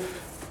 man,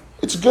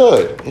 it's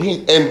good.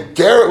 And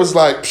Garrett was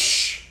like,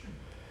 psh,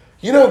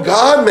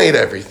 God made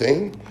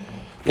everything.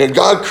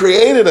 God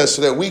created us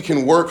so that we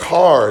can work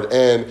hard.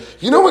 And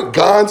you know what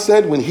God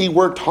said when he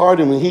worked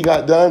hard and when he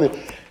got done?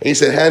 And he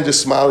said, Han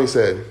just smiled. He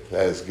said,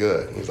 that is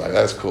good. He's like,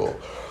 that's cool.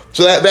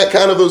 So that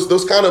kind of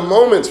those kind of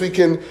moments, we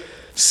can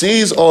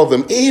seize all of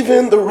them.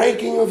 Even the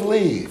raking of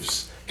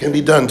leaves can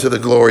be done to the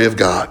glory of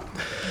God.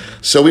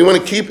 So we want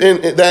to keep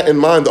that in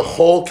mind. The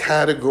whole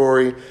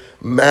category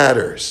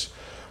matters.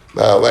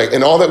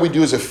 And all that we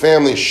do as a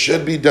family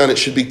should be done. It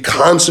should be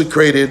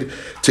consecrated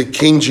to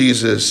King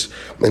Jesus,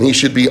 and he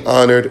should be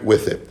honored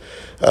with it.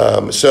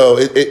 So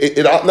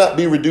it ought not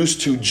be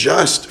reduced to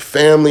just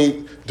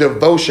family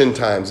devotion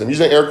times. I'm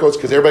using air quotes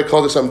because everybody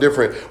calls it something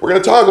different. We're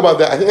going to talk about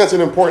that. I think that's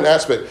an important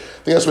aspect. I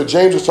think that's what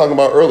James was talking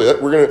about earlier.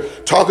 We're going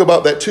to talk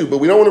about that too, but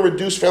we don't want to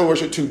reduce family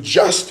worship to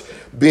just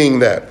being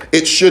that.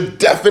 It should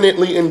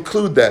definitely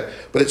include that,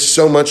 but it's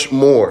so much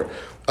more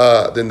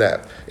than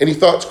that. Any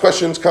thoughts,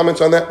 questions,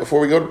 comments on that before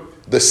we go to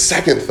the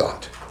second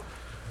thought?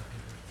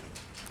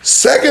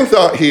 Second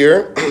thought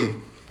here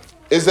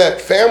is that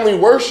family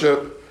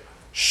worship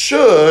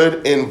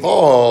should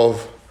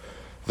involve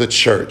the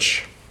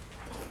church.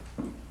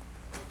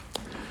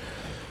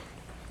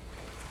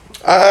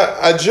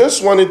 I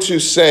just wanted to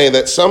say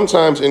that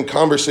sometimes in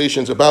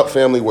conversations about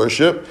family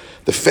worship,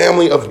 the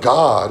family of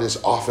God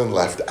is often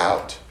left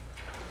out.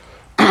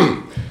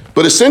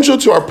 But essential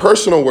to our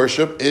personal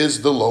worship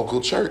is the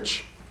local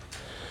church.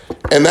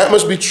 And that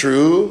must be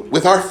true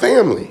with our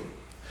family.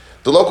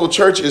 The local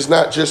church is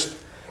not just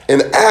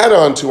an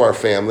add-on to our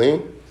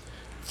family.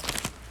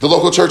 The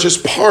local church is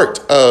part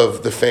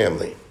of the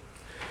family.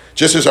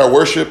 Just as our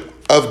worship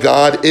of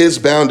God is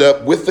bound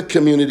up with the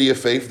community of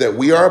faith that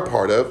we are a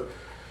part of,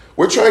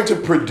 we're trying to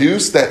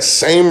produce that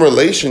same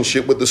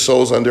relationship with the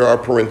souls under our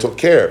parental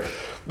care.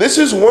 This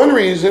is one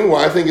reason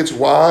why I think it's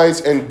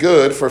wise and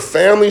good for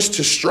families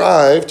to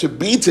strive to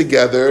be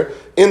together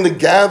in the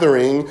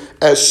gathering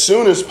as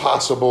soon as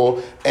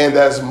possible and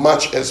as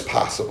much as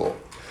possible.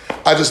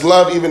 I just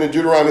love, even in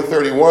Deuteronomy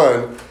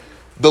 31,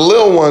 the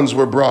little ones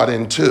were brought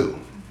in too.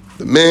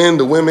 The men,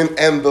 the women,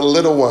 and the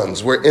little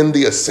ones were in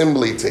the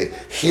assembly to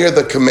hear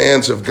the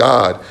commands of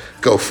God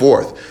go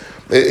forth.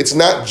 It's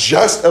not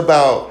just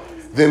about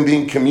them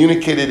being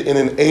communicated in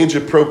an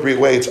age-appropriate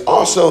way. It's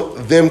also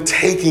them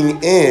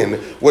taking in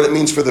what it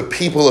means for the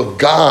people of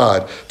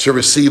God to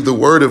receive the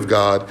word of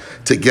God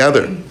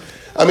together.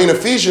 I mean,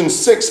 Ephesians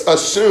 6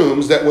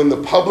 assumes that when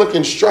the public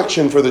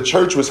instruction for the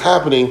church was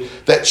happening,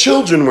 that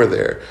children were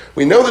there.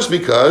 We know this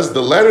because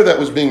the letter that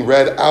was being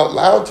read out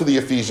loud to the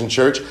Ephesian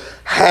church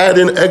had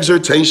an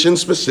exhortation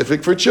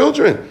specific for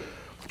children.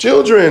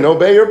 Children,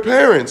 obey your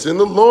parents in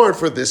the Lord,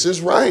 for this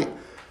is right.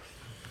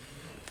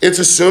 It's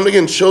assumed,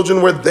 again,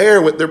 children were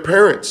there with their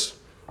parents.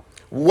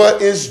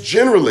 What is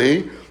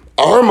generally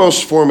our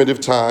most formative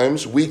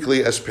times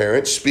weekly as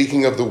parents,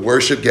 speaking of the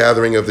worship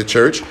gathering of the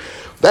church,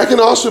 that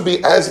can also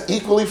be as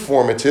equally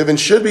formative and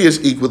should be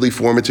as equally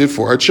formative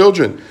for our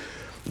children.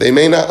 They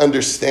may not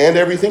understand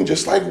everything,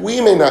 just like we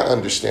may not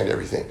understand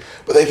everything,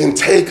 but they can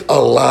take a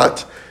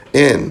lot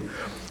in.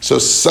 So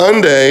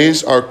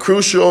Sundays are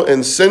crucial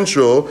and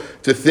central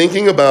to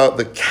thinking about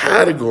the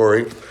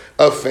category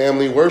of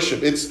family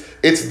worship. It's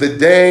the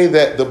day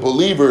that the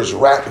believers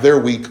wrap their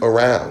week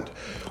around.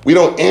 We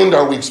don't end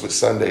our weeks with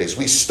Sundays.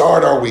 We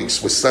start our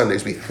weeks with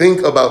Sundays. We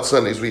think about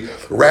Sundays. We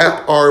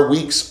wrap our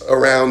weeks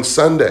around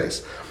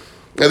Sundays.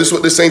 Now, this is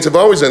what the saints have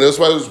always done. That's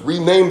why it was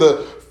renamed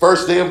the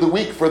first day of the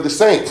week for the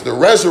saints. The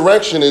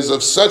resurrection is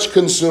of such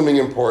consuming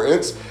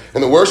importance,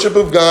 and the worship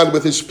of God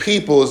with his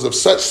people is of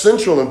such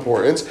central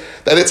importance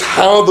that it's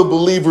how the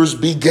believers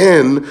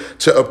begin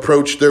to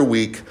approach their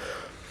week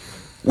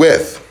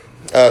with.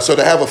 So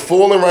to have a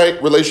full and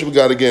right relationship with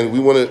God, again, we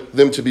want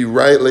them to be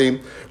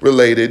rightly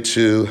related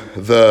to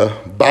the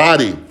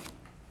body.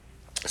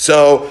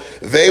 So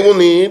they will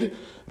need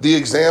the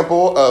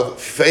example of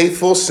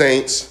faithful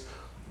saints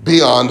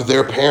beyond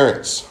their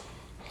parents.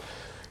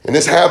 And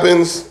this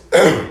happens,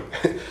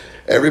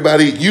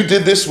 everybody, you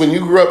did this when you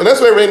grew up. And that's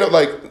why I know,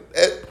 like,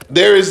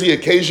 there is the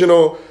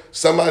occasional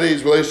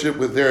somebody's relationship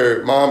with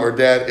their mom or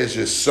dad is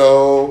just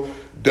so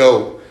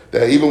dope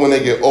that even when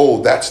they get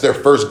old, that's their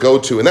first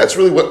go-to. And that's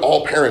really what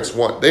all parents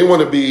want. They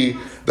want to be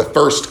the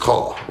first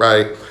call,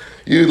 right?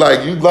 You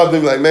love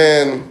them, like,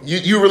 man,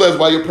 you realize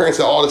why your parents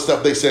said all the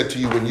stuff they said to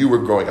you when you were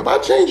growing up. I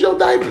changed your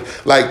diaper.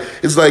 Like,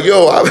 it's like,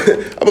 yo, I've been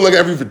looking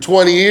after you for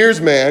 20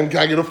 years, man. Can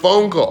I get a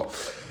phone call?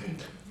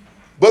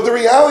 But the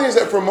reality is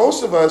that for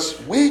most of us,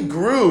 we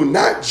grew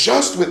not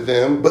just with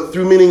them, but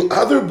through meeting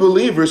other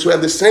believers who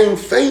had the same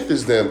faith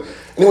as them.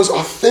 And it was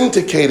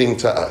authenticating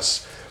to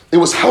us. It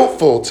was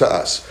helpful to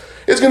us.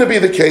 It's going to be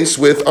the case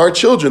with our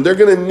children. They're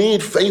going to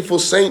need faithful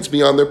saints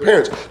beyond their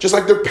parents, just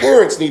like their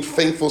parents need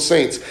faithful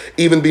saints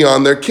even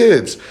beyond their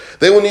kids.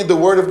 They will need the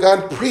word of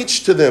God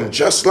preached to them,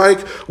 just like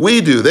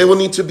we do. They will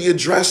need to be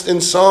addressed in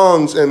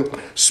songs and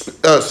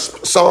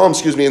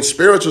psalms, and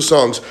spiritual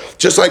songs,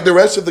 just like the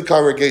rest of the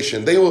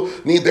congregation. They will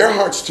need their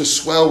hearts to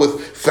swell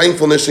with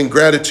thankfulness and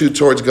gratitude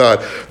towards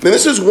God. And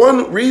this is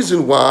one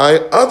reason why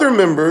other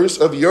members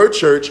of your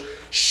church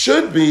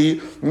should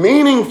be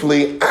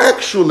meaningfully,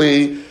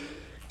 actually,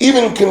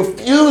 even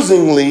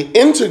confusingly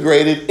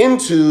integrated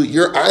into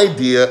your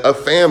idea of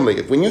family.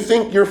 If when you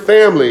think your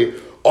family,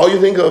 all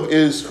you think of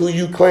is who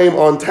you claim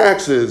on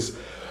taxes,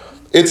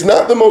 it's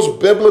not the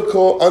most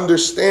biblical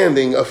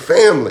understanding of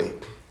family.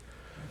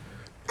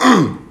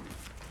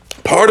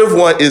 Part of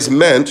what is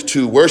meant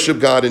to worship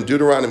God in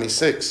Deuteronomy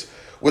 6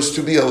 was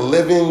to be a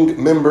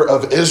living member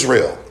of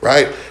Israel,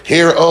 right?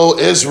 Hear, O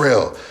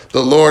Israel,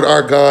 the Lord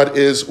our God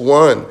is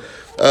one.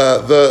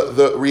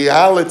 The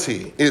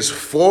reality is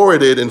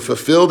forwarded and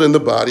fulfilled in the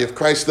body of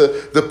Christ,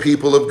 the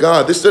people of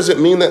God. This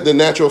doesn't mean that the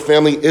natural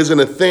family isn't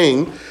a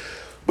thing,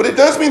 but it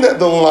does mean that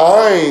the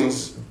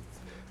lines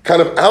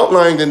kind of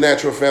outlining the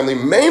natural family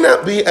may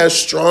not be as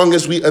strong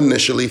as we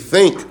initially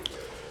think.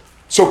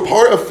 So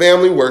part of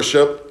family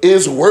worship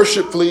is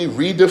worshipfully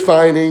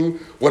redefining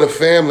what a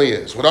family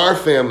is, what our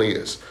family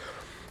is,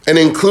 and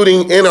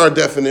including in our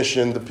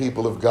definition the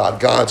people of God,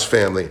 God's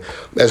family,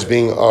 as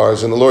being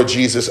ours. And the Lord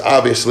Jesus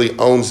obviously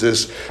owns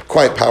this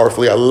quite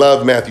powerfully. I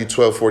love Matthew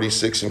 12,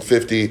 46 and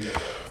 50.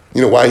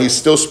 You know, while he's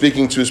still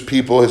speaking to his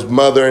people, his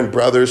mother and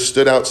brothers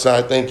stood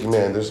outside. Thank you,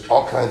 man. There's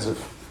all kinds of...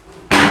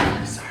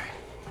 Sorry.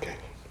 Okay.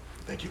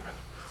 Thank you, brother.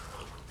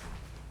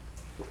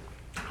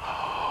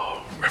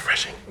 Oh,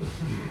 refreshing.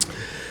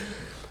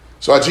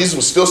 So while Jesus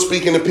was still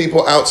speaking to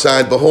people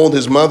outside, behold,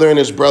 his mother and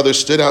his brothers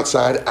stood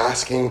outside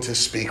asking to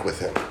speak with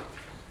him.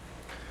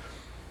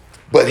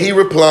 But he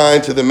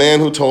replied to the man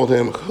who told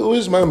him, who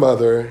is my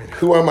mother?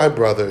 Who are my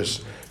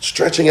brothers?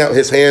 Stretching out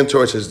his hand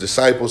towards his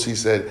disciples, he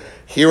said,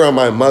 here are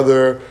my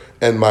mother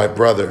and my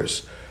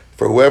brothers.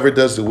 For whoever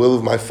does the will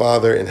of my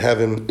Father in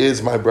heaven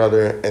is my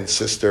brother and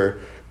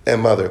sister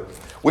and mother.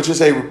 Which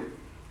is a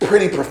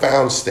pretty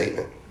profound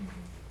statement.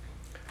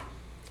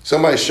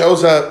 Somebody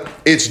shows up,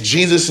 it's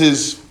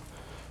Jesus's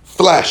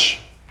flesh.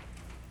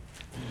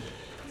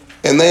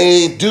 And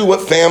they do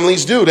what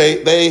families do.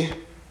 They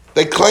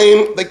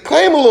claim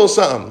a little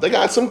something. They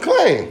got some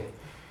claim.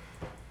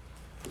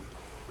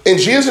 And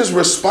Jesus'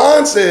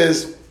 response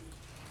is,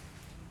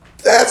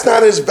 that's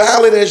not as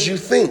valid as you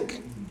think.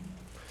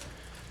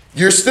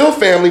 You're still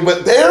family,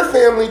 but they're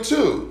family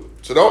too.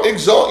 So don't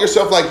exalt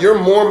yourself like you're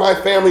more my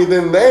family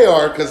than they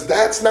are, because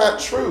that's not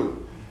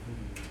true.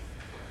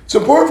 It's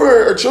important for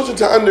our children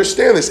to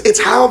understand this.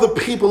 It's how the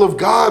people of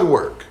God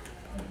work.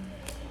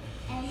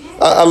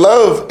 I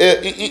love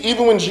it.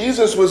 Even when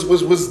Jesus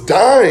was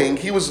dying,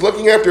 he was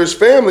looking after his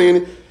family,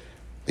 and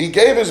he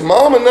gave his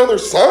mom another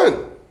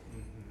son.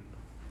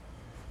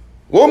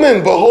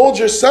 Woman, behold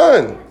your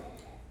son.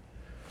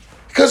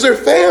 Because they're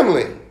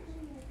family.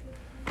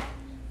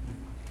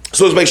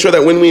 So let's make sure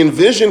that when we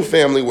envision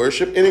family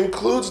worship, it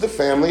includes the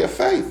family of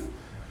faith.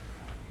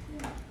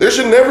 There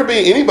should never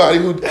be anybody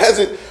who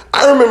hasn't.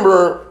 I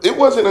remember it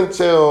wasn't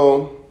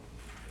until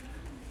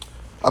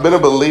I've been a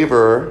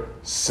believer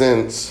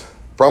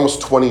for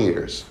almost 20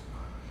 years.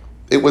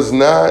 It was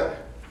not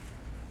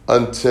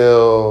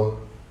until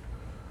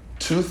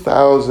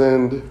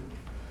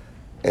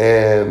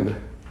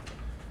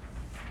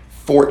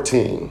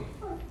 2014,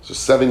 so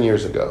 7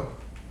 years ago,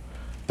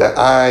 that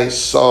I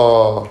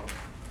saw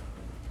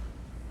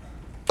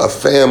a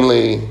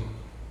family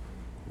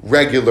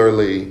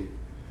regularly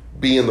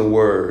be in the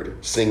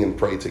Word, sing and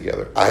pray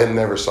together. I had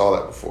never saw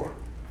that before.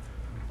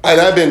 And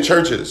I've been in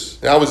churches,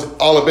 and I was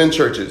all up in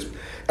churches.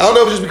 I don't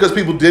know if it's just because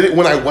people did it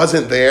when I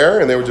wasn't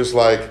there, and they were just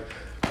like,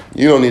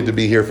 you don't need to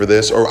be here for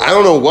this, or I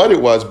don't know what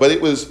it was, but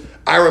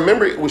I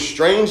remember it was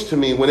strange to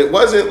me when it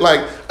wasn't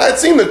like, I'd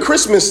seen the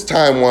Christmas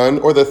time one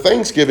or the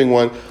Thanksgiving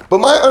one, but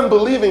my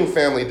unbelieving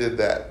family did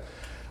that.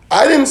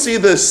 I didn't see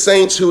the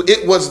saints who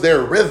it was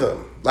their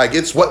rhythm, like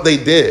it's what they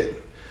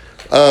did.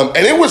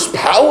 And it was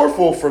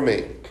powerful for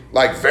me.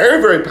 Like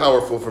very, very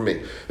powerful for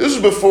me. This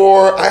was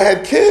before I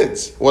had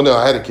kids. Well, no,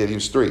 I had a kid. He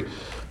was 3.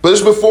 But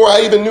this was before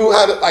I even knew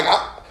how to,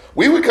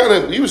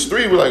 he was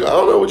 3. We're like, I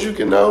don't know what you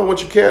can know and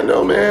what you can't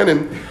know, man.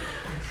 And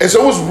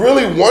so it was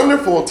really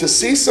wonderful to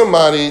see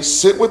somebody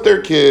sit with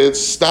their kids,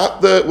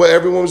 stop what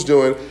everyone was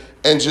doing,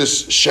 and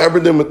just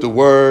shepherd them with the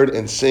Word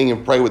and sing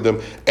and pray with them.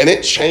 And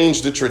it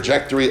changed the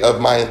trajectory of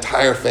my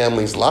entire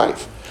family's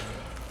life.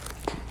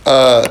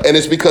 And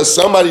it's because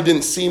somebody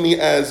didn't see me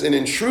as an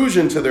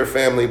intrusion to their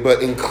family,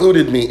 but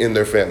included me in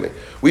their family.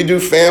 We do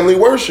family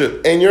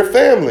worship, and your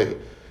family.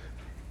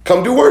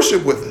 Come do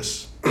worship with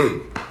us.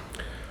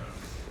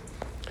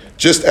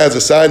 Just as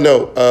a side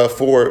note,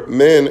 for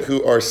men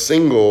who are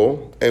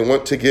single and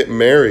want to get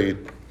married,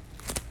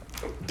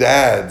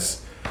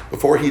 dads,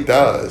 before he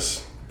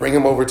does, bring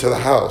him over to the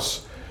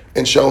house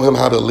and show him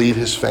how to lead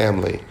his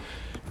family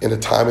in a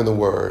time in the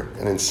Word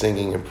and in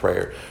singing and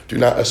prayer. Do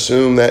not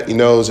assume that he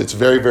knows. It's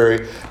very,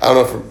 very, I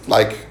don't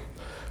know,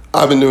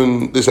 I've been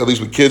doing this at least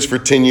with kids for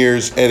 10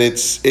 years, and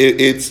it's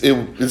a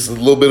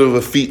little bit of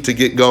a feat to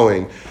get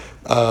going.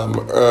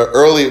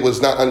 Early, it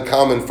was not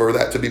uncommon for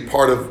that to be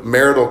part of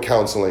marital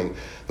counseling,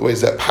 the ways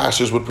that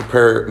pastors would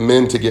prepare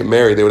men to get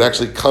married. They would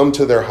actually come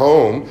to their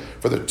home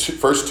for the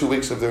first 2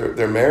 weeks of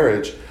their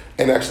marriage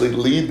and actually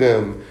lead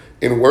them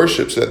in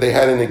worship so that they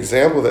had an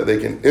example that they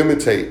can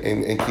imitate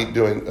and keep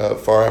doing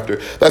far after.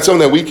 That's something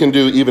that we can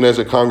do even as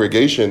a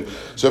congregation.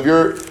 So if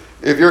you're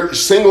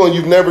single and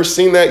you've never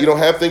seen that, you don't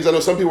have things. I know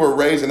some people are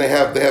raised and they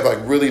have like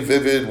really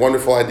vivid,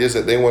 wonderful ideas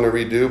that they want to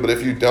redo. But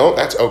if you don't,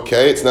 that's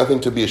okay. It's nothing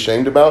to be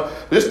ashamed about.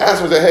 But just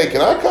ask them, say, hey,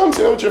 can I come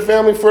sit with your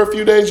family for a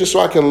few days just so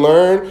I can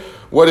learn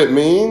what it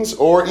means?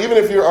 Or even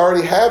if you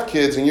already have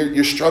kids and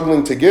you're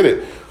struggling to get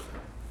it,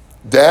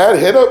 Dad,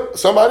 hit up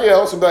somebody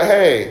else and be like,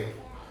 hey,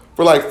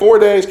 for like 4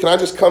 days, can I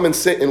just come and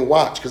sit and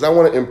watch? Because I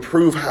want to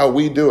improve how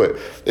we do it.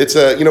 It's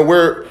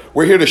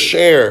we're here to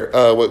share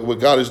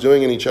what God is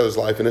doing in each other's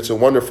life, and it's a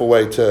wonderful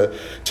way to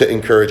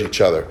encourage each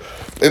other.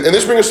 And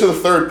this brings us to the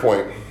third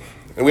point.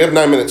 And we have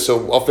 9 minutes,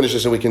 so I'll finish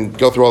this and we can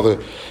go through all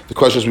the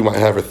questions we might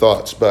have or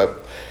thoughts.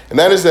 And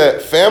that is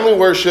that family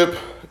worship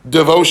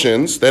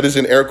devotions, that is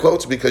in air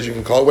quotes because you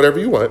can call it whatever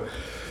you want,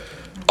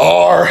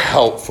 are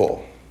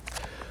helpful.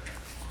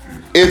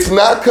 It's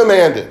not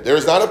commanded. There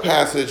is not a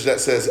passage that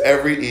says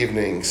every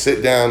evening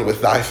sit down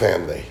with thy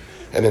family.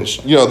 And then,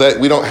 that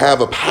we don't have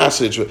a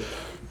passage.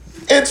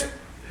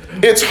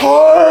 It's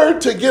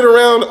hard to get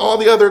around all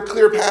the other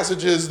clear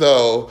passages,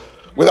 though,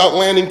 without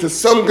landing to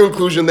some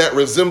conclusion that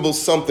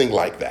resembles something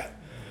like that.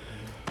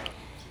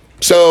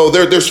 So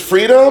there's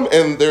freedom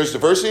and there's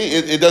diversity.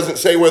 It doesn't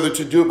say whether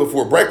to do it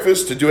before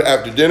breakfast, to do it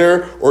after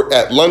dinner, or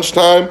at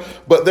lunchtime.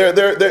 But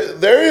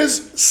there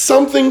is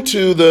something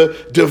to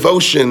the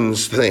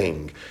devotions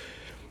thing.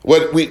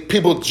 What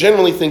people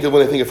generally think of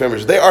when they think of family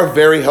worship, they are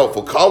very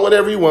helpful. Call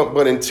whatever you want,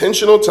 but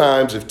intentional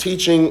times of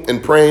teaching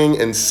and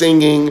praying and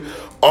singing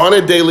on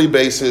a daily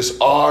basis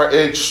are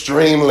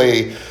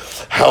extremely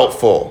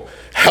helpful.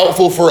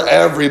 Helpful for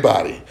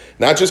everybody.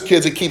 Not just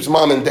kids. It keeps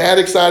mom and dad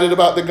excited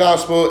about the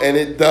gospel, and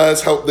it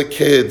does help the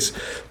kids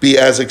be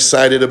as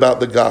excited about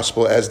the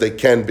gospel as they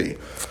can be.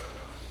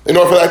 In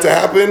order for that to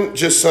happen,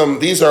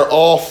 these are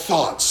all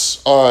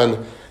thoughts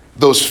on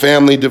those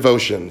family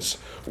devotions.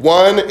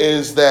 One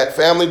is that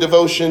family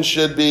devotion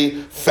should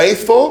be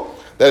faithful.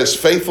 That is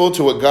faithful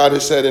to what God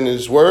has said in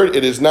his word.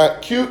 It is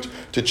not cute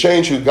to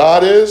change who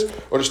God is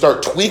or to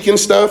start tweaking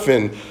stuff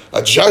and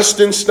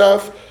adjusting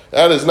stuff.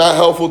 That is not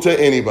helpful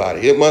to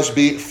anybody. It must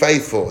be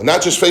faithful.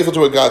 Not just faithful to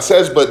what God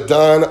says, but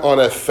done on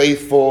a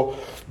faithful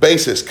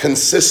basis.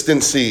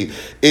 Consistency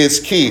is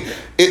key.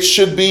 It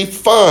should be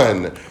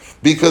fun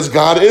because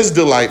God is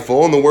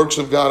delightful and the works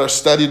of God are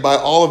studied by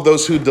all of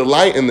those who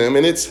delight in them.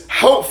 And it's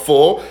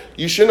helpful.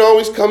 You shouldn't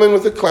always come in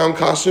with a clown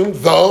costume,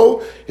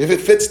 though if it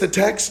fits the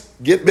text,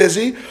 get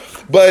busy.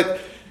 But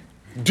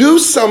do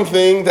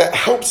something that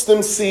helps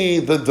them see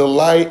the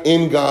delight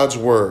in God's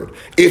word,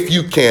 if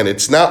you can.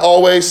 It's not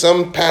always.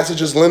 Some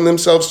passages lend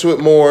themselves to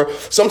it more.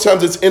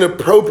 Sometimes it's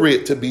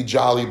inappropriate to be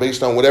jolly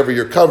based on whatever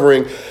you're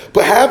covering,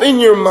 but have in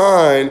your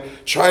mind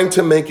trying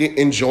to make it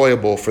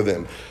enjoyable for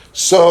them.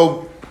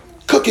 So,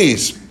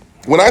 cookies.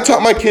 When I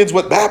taught my kids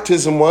what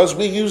baptism was,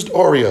 we used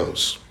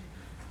Oreos.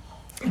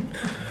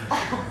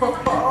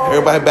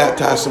 Everybody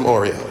baptized some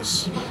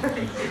Oreos.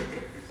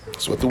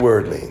 That's what the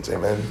word means,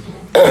 amen.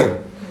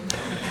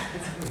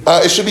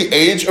 It should be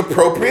age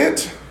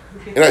appropriate.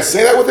 And I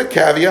say that with a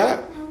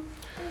caveat.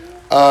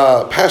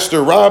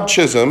 Pastor Rob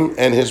Chisholm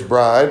and his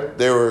bride,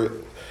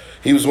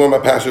 he was one of my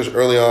pastors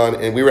early on,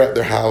 and we were at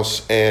their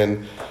house,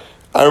 and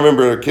I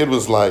remember a kid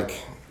was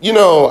like,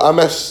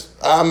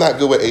 I'm not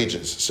good with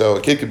ages. So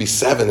a kid could be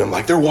 7, and I'm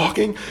like, they're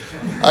walking?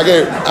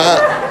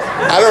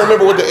 I don't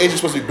remember what the age is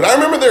supposed to be, but I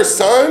remember their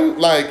son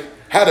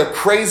had a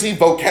crazy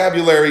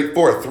vocabulary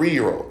for a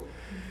 3-year-old.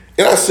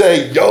 And I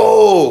say,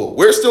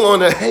 we're still on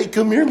that, hey,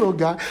 come here, little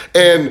guy.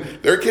 And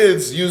their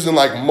kids using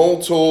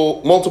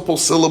multiple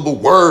syllable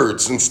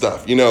words and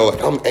stuff,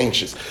 I'm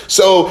anxious.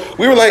 So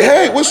we were like,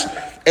 hey,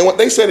 and what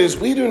they said is,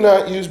 we do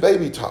not use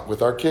baby talk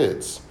with our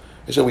kids.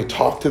 They said, we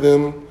talk to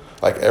them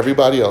like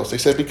everybody else. They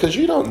said, because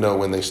you don't know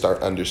when they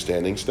start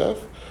understanding stuff.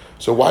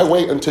 So why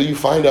wait until you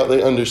find out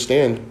they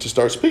understand to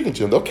start speaking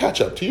to them? They'll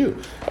catch up to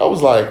you. I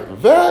was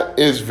like, that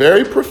is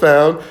very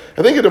profound.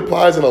 I think it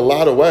applies in a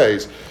lot of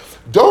ways.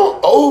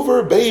 Don't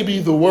over baby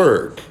the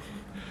word.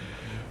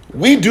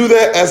 We do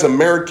that as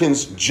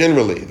Americans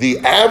generally. The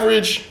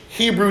average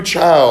Hebrew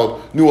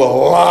child knew a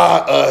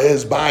lot of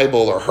his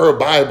Bible or her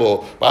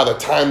Bible by the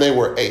time they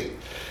were 8.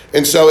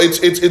 And so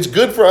it's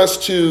good for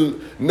us to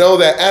know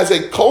that as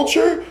a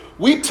culture,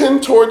 we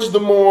tend towards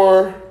the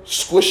more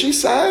squishy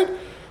side,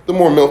 the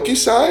more milky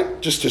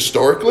side, just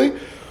historically.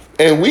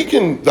 And we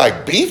can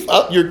beef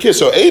up your kids.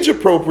 So age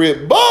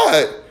appropriate,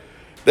 but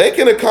they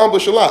can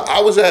accomplish a lot. I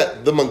was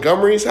at the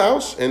Montgomery's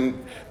house, and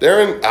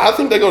I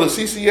think they go to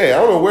CCA. I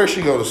don't know where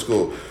she go to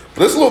school.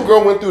 But this little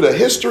girl went through the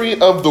history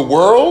of the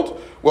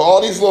world with all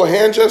these little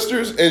hand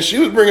gestures, and she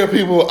was bringing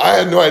people, I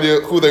had no idea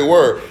who they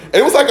were. And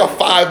it was like a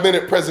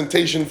 5-minute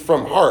presentation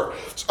from heart.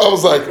 So I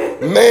was like,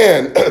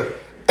 man,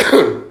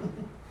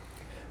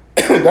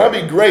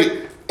 that'd be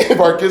great if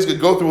our kids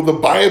could go through the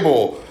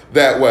Bible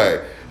that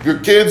way. Your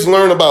kids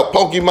learn about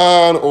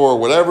Pokemon or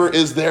whatever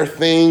is their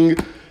thing.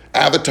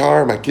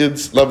 Avatar, my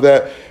kids love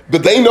that.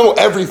 But they know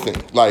everything.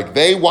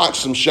 They watch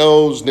some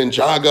shows,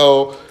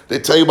 Ninjago. They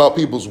tell you about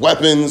people's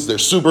weapons, their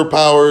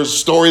superpowers,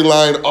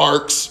 storyline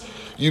arcs.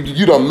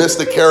 You don't miss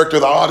the character.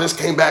 This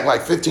came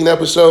back 15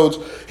 episodes.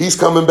 He's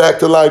coming back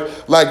to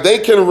life. They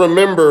can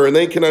remember and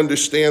they can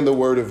understand the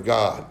word of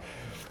God.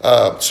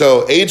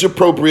 So age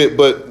appropriate,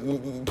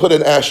 but put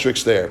an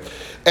asterisk there.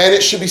 And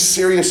it should be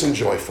serious and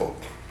joyful.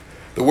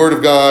 The word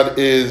of God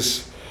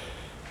is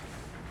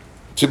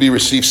to be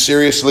received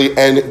seriously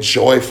and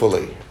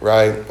joyfully,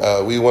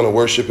 right? We want to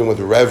worship him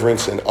with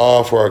reverence and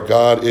awe, for our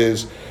God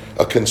is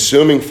a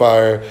consuming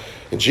fire.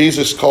 And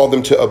Jesus called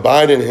them to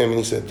abide in him, and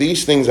he said,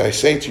 these things I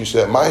say to you so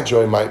that my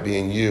joy might be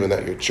in you and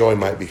that your joy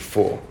might be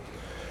full.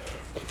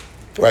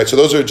 Right, so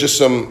those are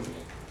just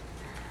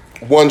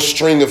one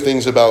string of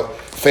things about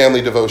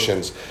family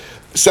devotions.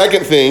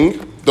 Second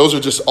thing, those are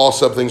just all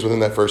sub things within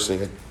that first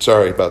thing.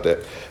 Sorry about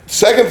that.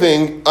 Second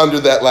thing under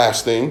that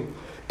last thing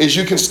is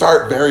you can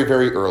start very,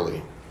 very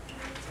early.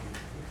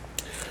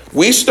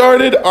 We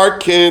started our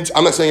kids,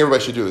 I'm not saying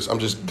everybody should do this, I'm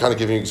just kind of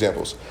giving you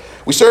examples.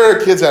 We started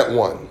our kids at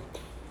 1.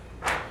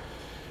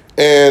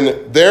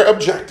 And their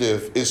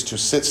objective is to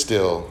sit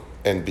still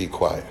and be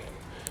quiet,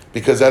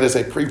 because that is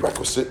a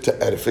prerequisite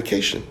to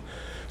edification.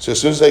 So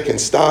as soon as they can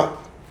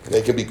stop,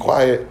 they can be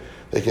quiet,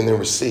 they can then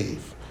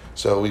receive.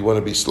 So we want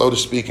to be slow to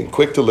speak and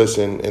quick to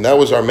listen. And that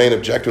was our main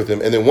objective with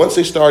them. And then once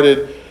they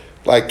started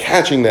like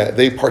catching that,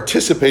 they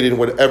participated in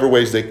whatever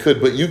ways they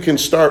could. But you can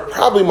start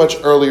probably much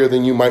earlier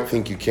than you might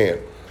think you can.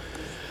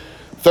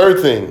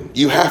 Third thing,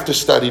 you have to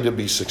study to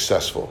be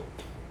successful.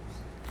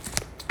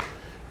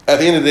 At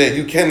the end of the day,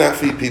 you cannot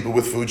feed people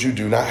with food you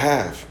do not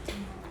have.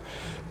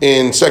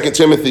 In 2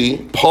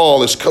 Timothy,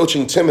 Paul is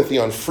coaching Timothy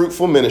on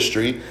fruitful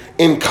ministry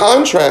in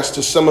contrast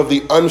to some of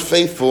the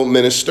unfaithful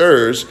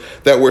ministers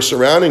that were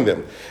surrounding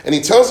them. And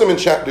he tells them in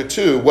chapter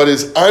 2 what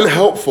is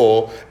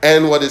unhelpful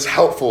and what is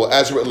helpful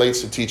as it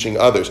relates to teaching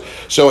others.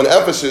 So in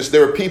Ephesus,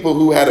 there were people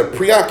who had a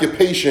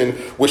preoccupation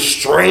with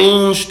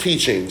strange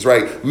teachings,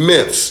 right?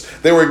 Myths.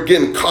 They were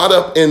getting caught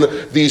up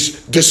in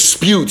these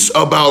disputes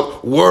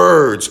about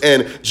words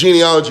and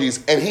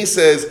genealogies. And he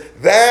says,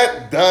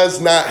 that does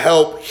not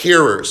help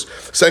hearers.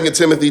 2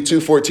 Timothy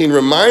 2:14,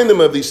 remind them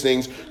of these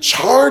things,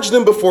 charge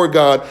them before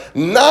God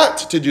not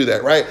to do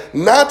that, right?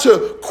 Not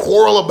to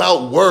quarrel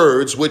about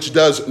words, which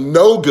does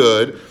no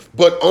good,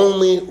 but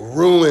only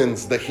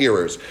ruins the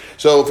hearers.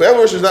 So family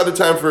worship is not the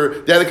time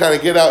for Dad to kind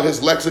of get out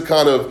his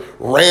lexicon of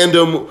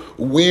random,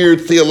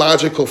 weird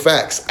theological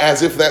facts,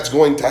 as if that's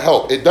going to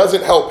help. It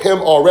doesn't help him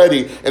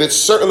already, and it's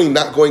certainly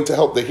not going to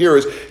help the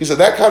hearers. He said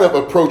that kind of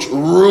approach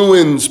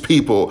ruins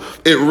people.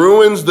 It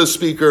ruins the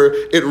speaker.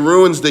 It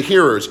ruins the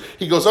hearers.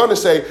 He goes on to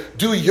say,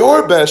 do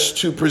your best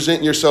to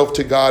present yourself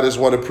to God as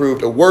one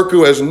approved, a worker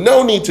who has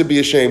no need to be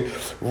ashamed,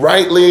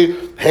 rightly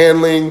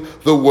handling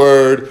the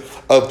word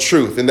of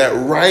truth. And that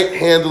right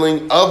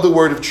handling of the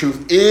word of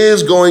truth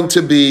is going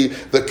to be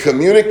the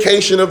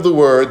communication of the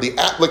word, the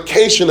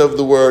application of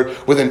the word,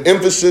 with an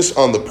emphasis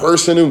on the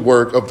person and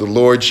work of the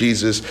Lord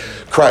Jesus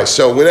Christ.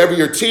 So whenever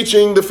you're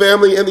teaching the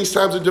family in these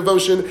times of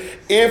devotion,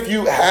 if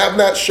you have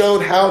not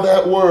shown how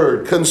that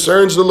word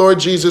concerns the Lord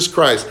Jesus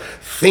Christ,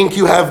 think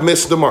you have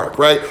missed the mark,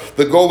 right?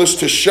 The goal is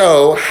to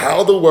show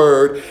how the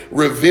word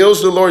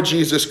reveals the Lord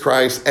Jesus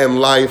Christ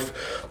and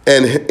life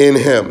and in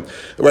him,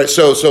 right?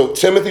 So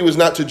Timothy was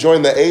not to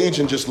join the age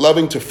and just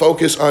loving to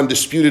focus on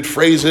disputed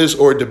phrases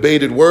or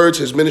debated words.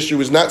 His ministry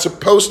was not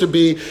supposed to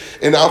be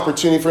an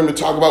opportunity for him to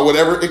talk about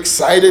whatever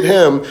excited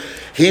him.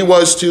 He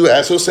was to,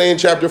 as he'll say in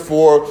chapter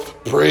 4,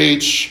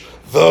 preach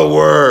the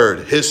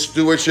word. His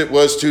stewardship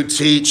was to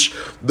teach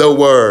the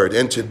word.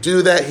 And to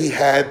do that, he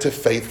had to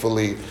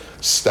faithfully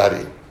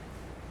study.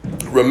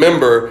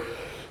 Remember,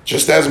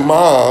 just as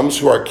moms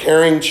who are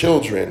carrying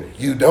children,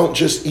 you don't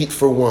just eat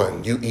for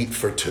one, you eat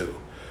for two,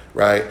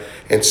 right?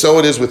 And so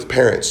it is with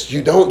parents.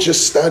 You don't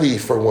just study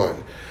for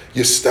one,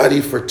 you study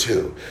for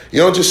two. You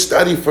don't just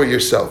study for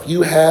yourself.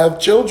 You have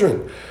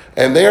children,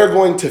 and they are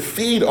going to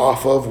feed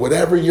off of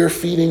whatever you're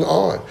feeding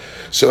on.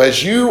 So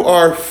as you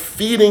are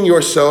feeding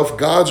yourself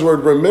God's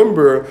word,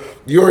 remember,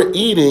 you're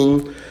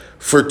eating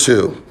for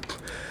two.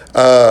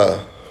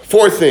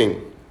 Fourth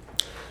thing,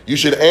 you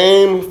should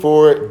aim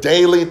for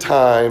daily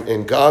time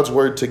in God's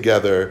word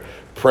together,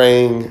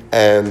 praying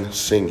and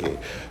singing.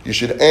 You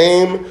should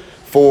aim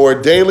for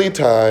daily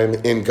time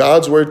in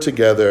God's word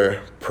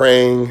together,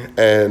 praying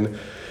and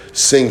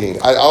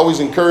singing. I always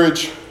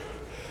encourage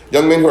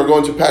young men who are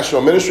going to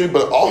pastoral ministry,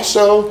 but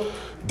also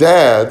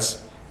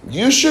dads,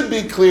 you should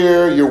be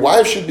clear, your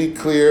wife should be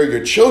clear,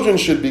 your children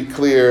should be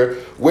clear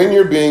when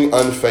you're being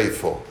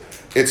unfaithful.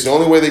 It's the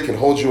only way they can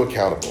hold you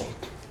accountable.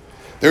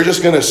 They're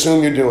just going to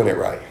assume you're doing it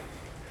right.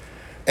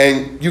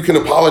 And you can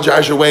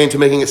apologize your way into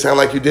making it sound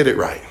like you did it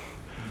right,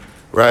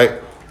 right?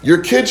 Your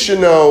kids should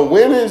know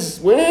when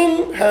has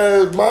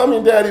mom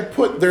and daddy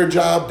put their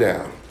job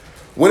down?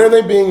 When are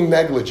they being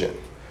negligent?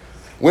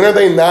 When are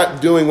they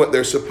not doing what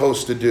they're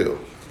supposed to do?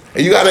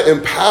 And you got to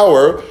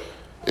empower,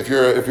 if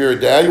you're a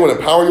dad, you want to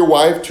empower your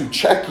wife to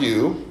check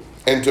you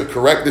and to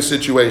correct the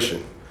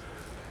situation.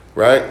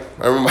 Right?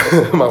 I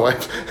remember my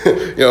wife,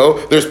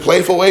 there's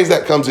playful ways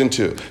that comes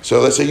into. So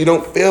let's say you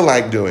don't feel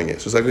like doing it.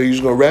 So it's like, are you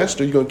just going to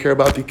rest or are you going to care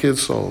about the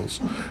kids' souls?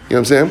 You know what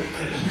I'm saying?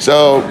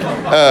 So,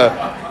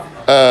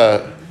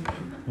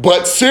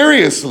 but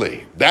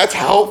seriously, that's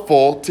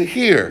helpful to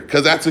hear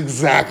because that's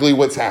exactly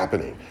what's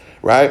happening,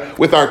 right?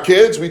 With our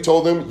kids, we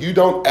told them, you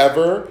don't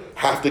ever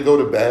have to go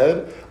to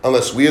bed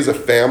unless we as a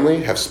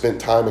family have spent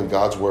time in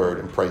God's word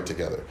and prayed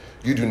together.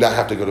 You do not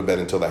have to go to bed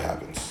until that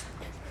happens.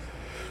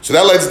 So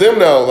that lets them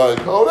know, like,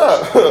 hold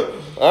up,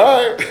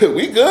 all right,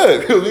 we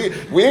good.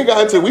 We ain't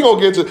got into, we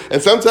gonna get to,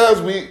 and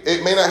sometimes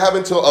it may not happen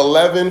until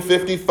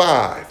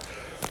 11:55,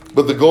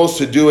 but the goal is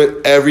to do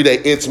it every day.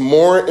 It's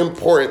more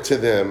important to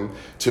them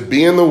to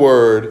be in the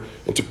word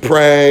and to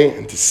pray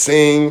and to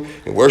sing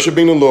and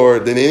worshiping the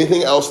Lord than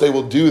anything else they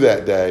will do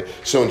that day.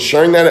 So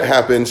ensuring that it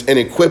happens and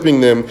equipping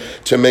them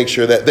to make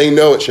sure that they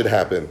know it should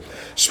happen.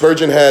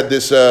 Spurgeon had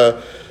this,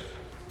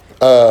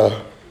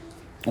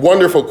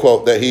 wonderful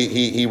quote that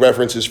he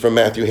references from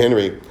Matthew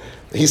Henry.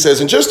 He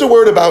says, and just a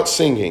word about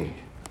singing,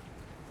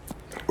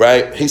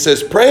 right? He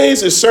says,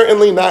 praise is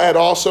certainly not at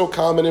all so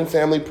common in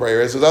family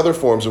prayer as in other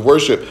forms of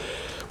worship.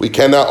 We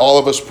cannot all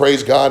of us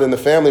praise God in the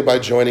family by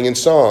joining in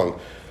song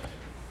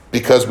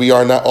because we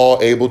are not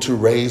all able to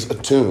raise a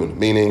tune,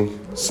 meaning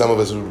some of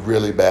us with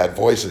really bad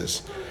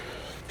voices.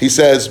 He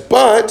says,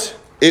 but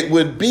it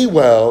would be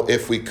well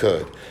if we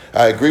could.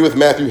 I agree with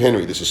Matthew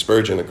Henry. This is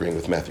Spurgeon agreeing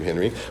with Matthew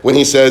Henry when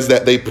he says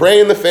that they that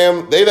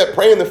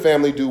pray in the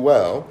family do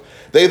well.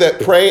 They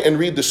that pray and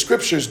read the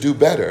scriptures do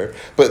better,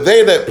 but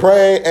they that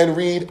pray and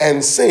read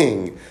and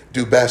sing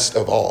do best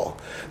of all.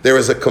 There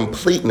is a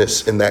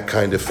completeness in that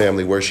kind of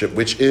family worship,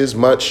 which is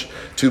much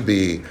to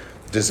be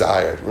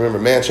desired. Remember,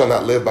 man shall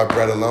not live by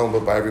bread alone,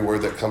 but by every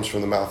word that comes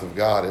from the mouth of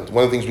God. And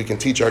one of the things we can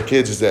teach our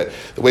kids is that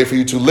the way for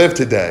you to live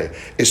today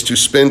is to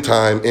spend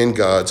time in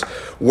God's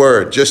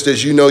word. Just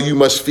as you know you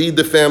must feed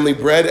the family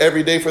bread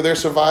every day for their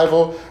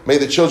survival, may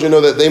the children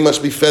know that they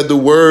must be fed the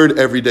word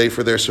every day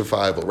for their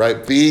survival,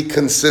 right? Be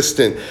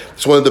consistent.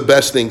 It's one of the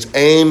best things.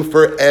 Aim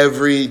for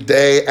every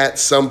day at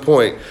some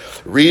point.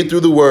 Read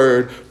through the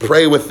word,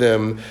 pray with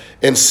them,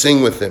 and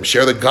sing with them.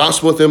 Share the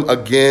gospel with them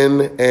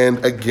again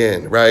and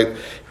again, right?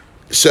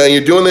 So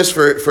you're doing this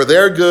for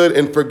their good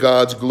and for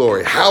God's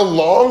glory. How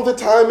long the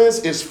time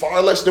is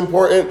far less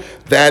important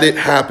that it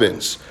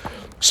happens.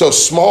 So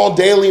small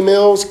daily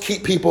meals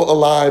keep people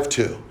alive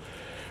too,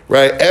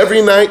 right?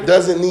 Every night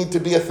doesn't need to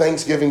be a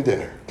Thanksgiving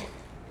dinner.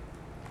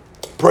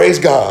 Praise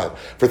God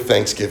for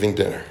Thanksgiving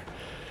dinner.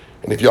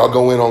 And if y'all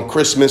go in on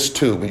Christmas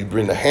too, when you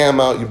bring the ham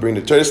out, you bring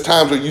the turkey. There's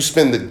times where you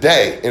spend the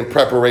day in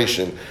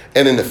preparation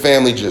and then the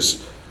family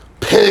just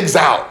pigs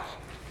out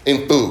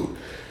in food.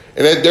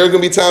 And there are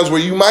going to be times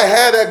where you might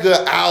have that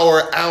good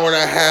hour and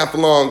a half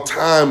long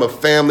time of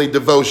family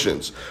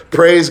devotions.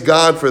 Praise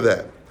God for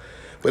that.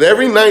 But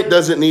every night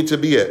doesn't need to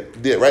be it,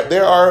 right?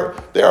 There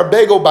are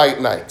bagel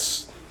bite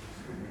nights,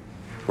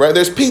 right?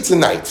 There's pizza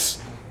nights.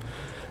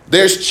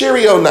 There's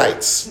Cheerio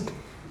nights.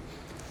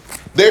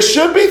 There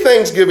should be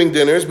Thanksgiving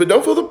dinners, but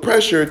don't feel the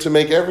pressure to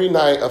make every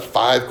night a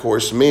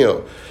 5-course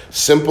meal.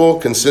 Simple,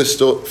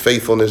 consistent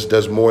faithfulness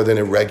does more than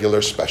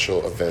irregular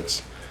special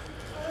events.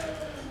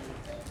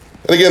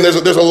 And again, there's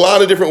a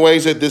lot of different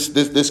ways that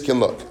this can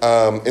look.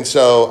 And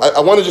so I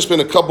want to just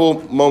spend a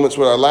couple moments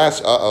with our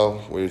last,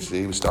 we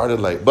started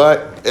late.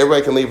 But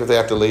everybody can leave if they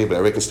have to leave, but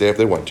everybody can stay if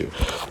they want to.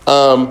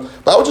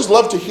 But I would just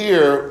love to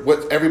hear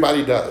what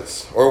everybody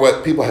does or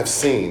what people have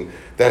seen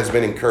that has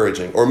been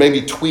encouraging or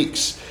maybe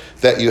tweaks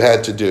that you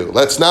had to do.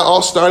 Let's not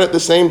all start at the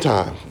same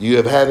time. You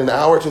have had an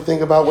hour to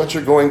think about what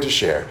you're going to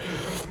share.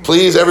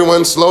 Please,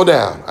 everyone, slow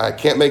down. I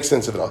can't make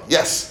sense of it all.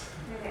 Yes?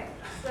 Okay,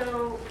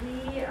 so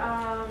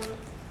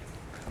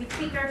we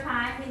tweaked our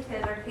time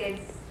because our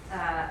kids,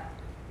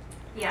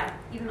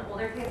 even the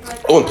older kids like.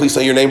 Oh, and please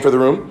say your name for the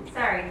room.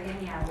 Sorry,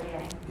 Danielle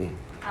Liang.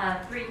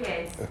 3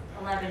 kids,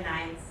 11,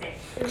 9, 6.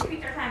 So we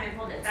tweaked our time and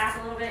pulled it back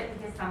a little bit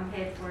because some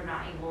kids were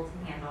not able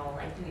to handle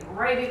like doing it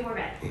right before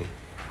bed.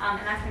 And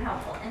that's been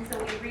helpful. And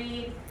so we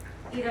read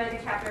either like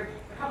a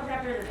couple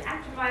chapters of the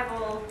Action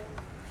Bible.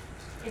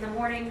 In the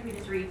morning, we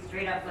just read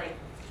straight up like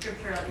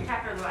scripture, like a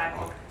chapter of the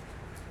Bible.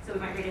 So we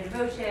might read a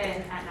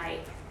devotion at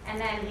night. And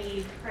then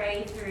we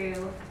pray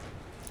through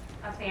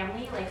a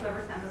family, like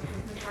whoever sends us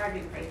Christmas card,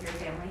 we pray through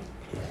a family.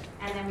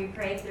 And then we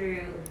pray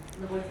through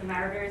the Voice of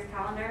Matters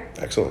calendar.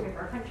 Excellent. We pray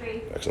for our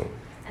country. Excellent.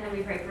 And then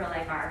we pray for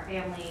like our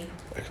family.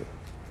 Excellent.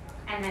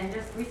 And then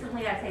just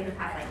recently, I'd say the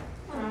past like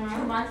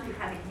 2 months, we've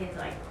had the kids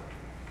like,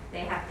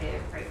 they have to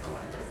pray for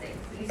one of those things.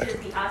 It used to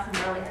just be us and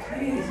we're like,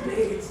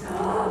 please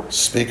stop.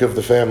 Speak of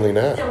the family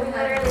now. So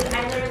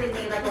I literally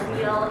made like a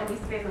wheel and we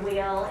spin the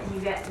wheel and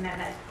you get, and then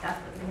that's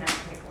what we have to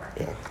pay for.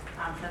 Yeah.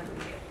 That's what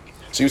we do.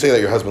 So you say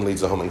that your husband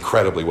leads the home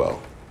incredibly well.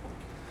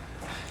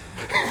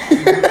 I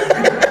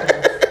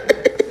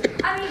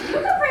mean, you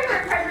can pray for a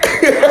treasure.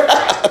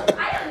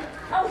 I don't,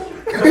 oh, he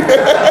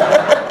does.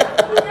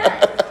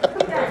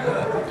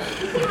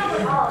 He came up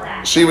with all of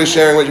that. She was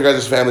sharing what your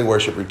guys' family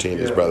worship routine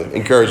is, brother.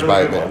 Encouraged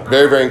by it, man.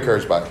 Very, very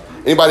encouraged by it.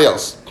 Anybody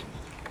else?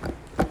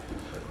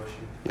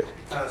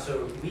 Yeah.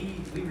 So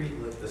we read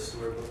like the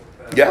storybook.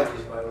 Yeah.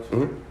 Bibles.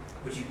 Mhm.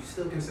 Would you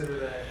still consider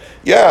that?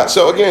 Yeah,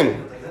 so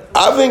again,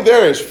 I think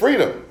there is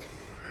freedom,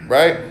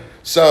 right?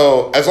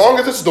 So as long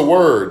as it's the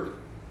word,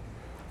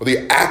 or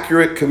the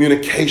accurate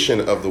communication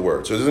of the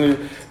word. So it doesn't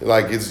need,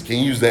 like, can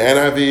you use the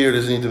NIV or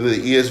does it need to be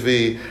the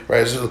ESV,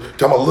 right? It's just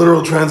talking about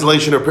literal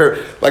translation or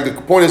like the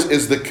point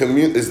is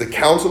the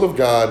counsel of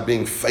God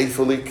being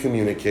faithfully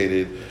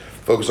communicated,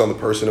 focused on the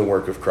person and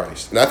work of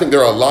Christ. And I think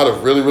there are a lot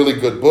of really, really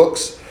good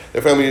books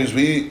that family use.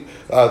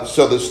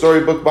 So the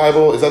Storybook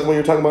Bible, is that the one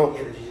you're talking about?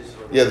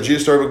 Yeah, the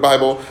Jesus Storybook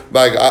Bible.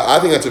 Like I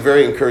think that's a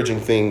very encouraging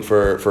thing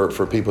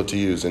for people to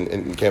use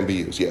and can be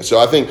used. Yeah. So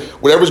I think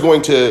whatever's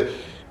going to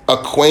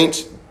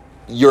acquaint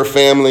your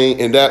family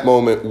in that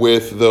moment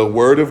with the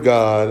Word of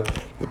God,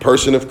 the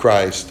person of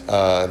Christ,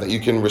 that you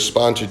can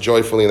respond to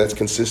joyfully and that's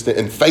consistent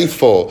and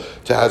faithful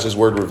to as His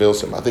Word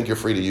reveals Him. I think you're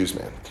free to use,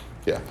 man.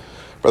 Yeah.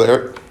 Brother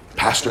Eric,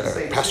 Pastor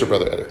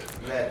Brother Eric.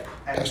 That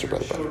as Pastor your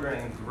Brother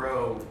children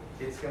grow,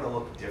 it's going to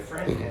look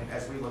different. Mm-hmm. And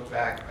as we look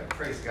back, I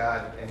praise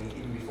God, and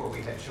even before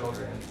we had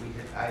children,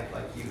 I,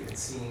 like you, had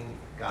seen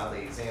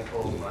godly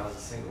examples when I was a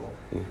single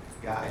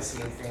guy,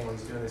 seeing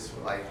families doing this,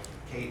 like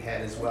Kate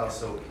had as well.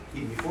 So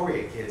even before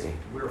we had kids,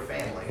 we were a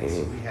family,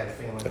 so we had a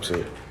family.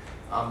 Absolutely.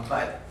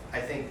 But I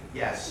think,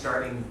 yeah,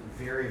 starting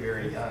very,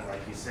 very young,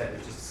 like you said,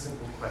 with just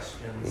simple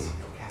questions,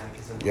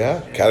 catechism Yeah,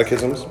 questions,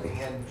 catechisms.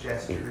 hand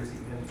gestures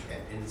even,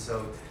 and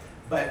so,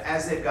 but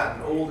as they've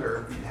gotten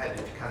older, we've had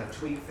to kind of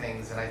tweak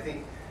things, and I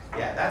think,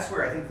 yeah, that's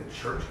where I think the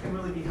church can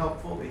really be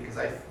helpful, because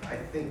I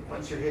think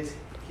once your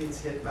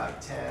kids hit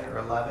about 10 or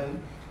 11,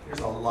 there's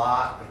a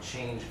lot of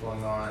change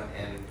going on,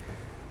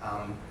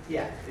 and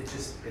yeah,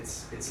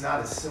 it's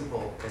not as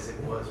simple as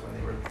it was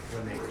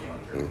when they were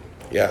younger.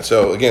 Yeah,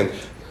 so again,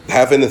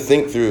 having to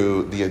think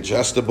through the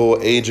adjustable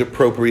age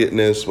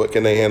appropriateness, what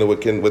can they handle,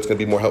 what's going to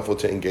be more helpful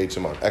to engage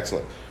them on.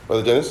 Excellent.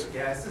 Brother Dennis?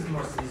 Yeah, this is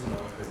more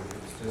seasonal because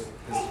it's just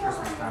this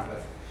Christmas time.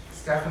 But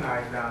Steph and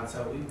I found,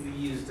 so we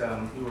used,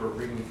 we were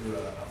reading through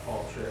a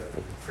fall trip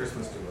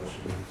Christmas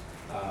devotion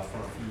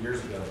from a few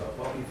years ago. But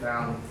what we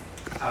found,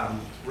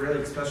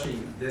 really, especially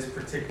this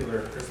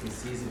particular Christmas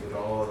season with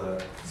all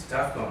the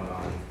stuff going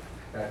on,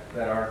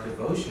 that our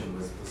devotion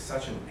was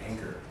such an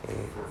anchor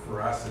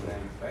for us, and then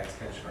by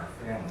extension our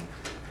family.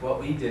 What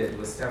we did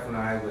was Steph and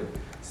I would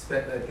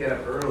get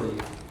up early,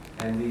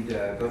 and we'd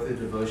go through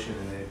devotion,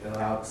 and it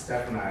allowed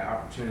Steph and I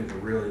opportunity to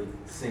really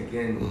sink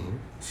in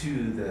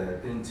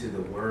into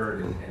the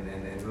word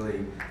and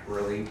really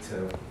relate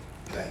to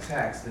that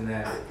text. And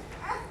then,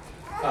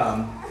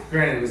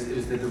 granted, it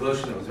was the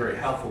devotion that was very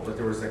helpful, but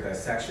there was like a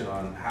section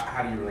on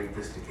how do you relate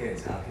this to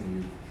kids? How can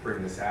you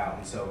bring this out?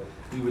 And so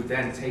we would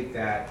then take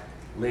that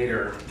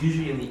later,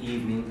 usually in the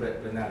evening,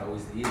 but not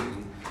always the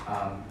evening,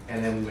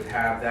 and then we would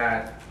have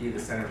that be the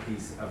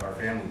centerpiece of our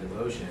family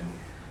devotion.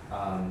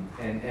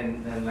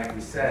 And like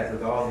we said,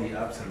 with all the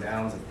ups and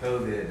downs of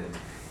COVID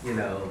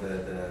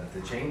and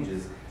the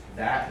changes,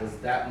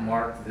 that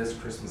marked this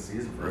Christmas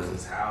season for us,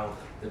 is how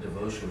the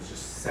devotion was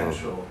just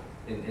central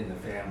in the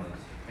family.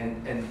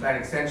 And by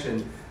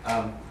extension,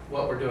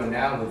 what we're doing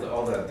now with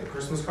all the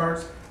Christmas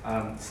cards,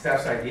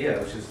 Steph's idea,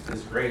 which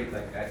is great,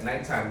 like at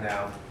nighttime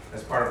now,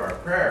 as part of our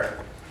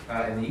prayer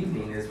in the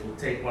evening, is we'll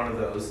take one of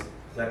those,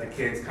 let the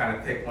kids kind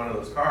of pick one of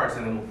those cards,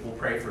 and then we'll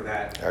pray for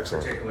that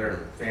Excellent.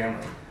 particular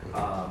family.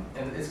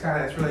 And it's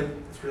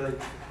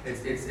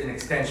an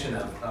extension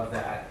of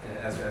that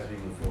as we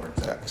move forward.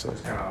 So Excellent.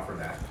 just kind of offer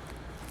that.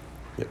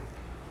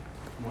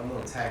 One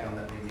little tag on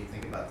that made me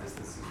think about this.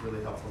 This is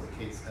really helpful to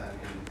kids,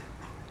 and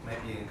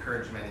might be an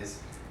encouragement, is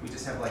we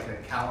just have like a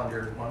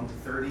calendar 1 to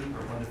 30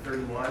 or 1 to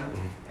 31,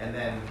 and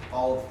then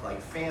all of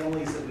like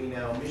families that we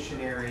know,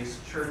 missionaries,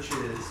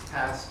 churches,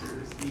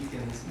 pastors,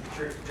 deacons,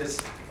 church,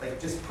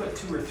 just put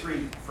 2 or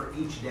 3 for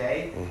each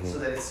day, so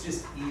that it's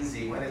just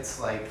easy. When it's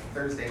like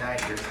Thursday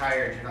night, you're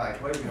tired, you're not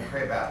like, what are we gonna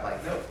pray about?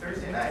 Like, no,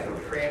 Thursday night we're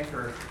praying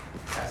for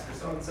Pastor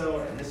so-and-so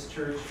and this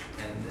church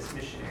and this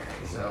missionary.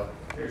 So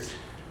there's,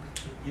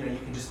 you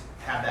can just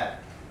have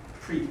that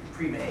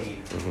pre-made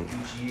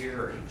each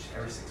year or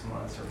every 6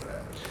 months or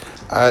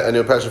whatever. I knew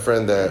a pastor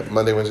friend that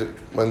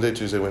Monday,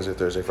 Tuesday, Wednesday,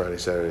 Thursday, Friday,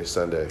 Saturday,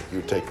 Sunday, he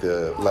would take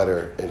the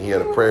letter, and he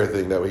had a prayer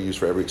thing that we used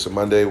for every week. So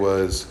Monday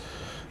was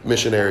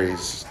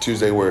missionaries.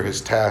 Tuesday were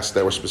his tasks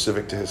that were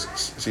specific to his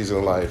season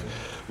of life.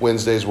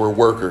 Wednesdays were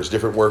workers,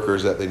 different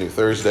workers that they knew.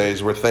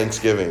 Thursdays were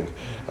Thanksgiving.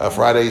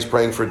 Fridays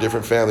praying for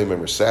different family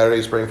members.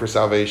 Saturdays praying for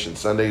salvation.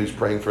 Sunday he was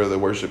praying for the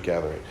worship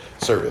gathering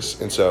service.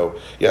 And so,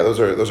 yeah, those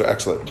are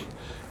excellent.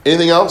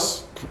 Anything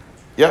else?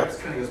 Yeah. This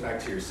kind of goes back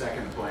to your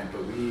second point,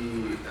 but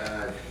we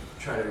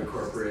try to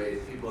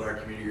incorporate people in our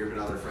community group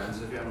and other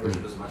friends in family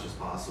worship as much as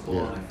possible.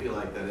 Yeah. And I feel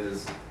like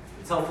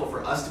it's helpful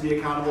for us to be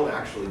accountable to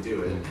actually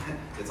do it.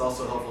 It's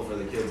also helpful for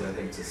the kids, I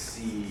think, to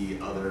see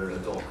other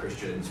adult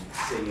Christians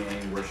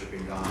singing,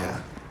 worshiping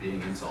God,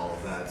 being into all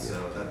of that.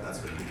 So that's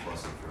been a huge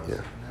blessing for us.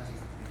 Yeah.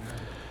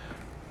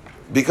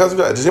 Because of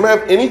that, does anybody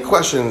have any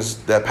questions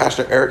that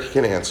Pastor Eric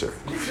can answer?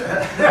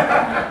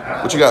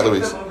 What you got,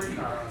 Luis?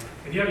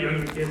 If you have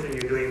younger kids and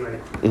you're doing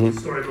like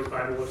storybook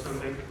Bible or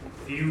something,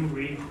 do you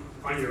read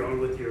on your own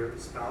with your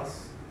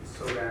spouse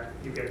so that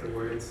you get the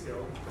word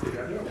instilled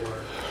together? Or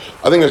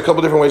I think there's a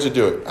couple different ways to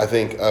do it. I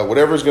think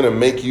whatever's going to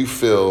make you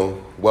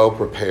feel well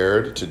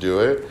prepared to do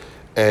it,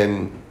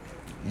 and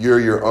you're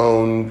your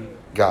own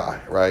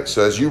guy, right?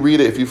 So as you read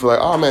it, if you feel like,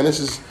 oh man,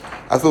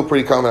 I feel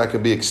pretty confident I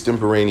can be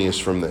extemporaneous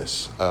from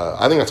this.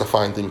 I think that's a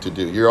fine thing to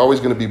do. You're always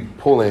going to be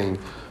pulling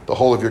the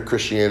whole of your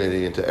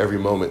Christianity into every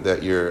moment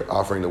that you're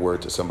offering the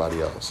word to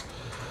somebody else.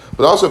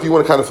 But also, if you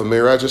want to kind of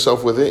familiarize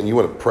yourself with it, and you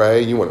want to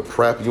pray, you want to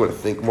prep, you want to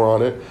think more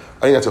on it,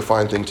 I think that's a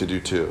fine thing to do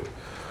too.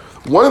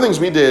 One of the things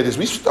we did is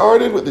we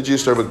started with the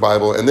Jesus Storybook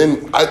Bible, and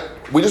then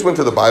we just went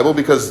to the Bible,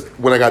 because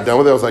when I got done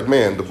with it, I was like,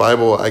 man, the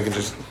Bible, I can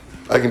just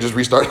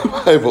restart the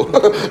Bible.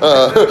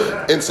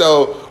 And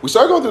so we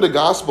started going through the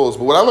Gospels,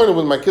 but what I learned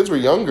when my kids were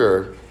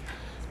younger,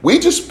 we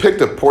just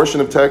picked a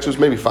portion of text, it was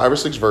maybe 5 or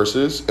 6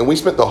 verses, and we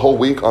spent the whole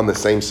week on the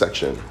same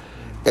section.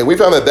 And we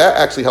found that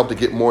actually helped to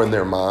get more in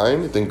their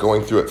mind than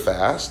going through it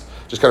fast.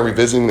 Just kind of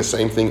revisiting the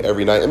same thing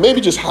every night and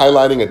maybe just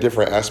highlighting a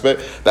different aspect.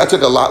 That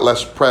took a lot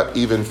less prep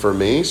even for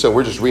me. So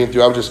we're just reading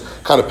through. I would just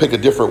kind of pick a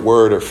different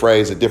word or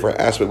phrase, a different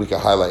aspect we could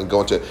highlight and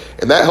go into it.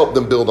 And that helped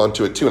them build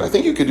onto it too. And I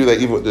think you could do that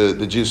even with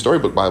the Jesus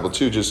Storybook Bible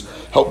too. Just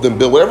help them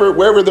build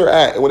wherever they're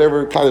at and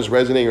whatever kind of is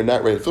resonating or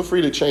not resonating. Feel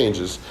free to change.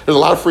 There's a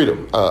lot of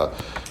freedom.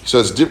 So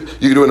you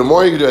can do it in the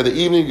morning, you can do it in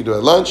the evening, you can do it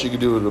at lunch, you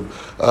can do it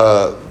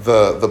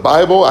the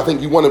Bible. I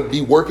think you want to be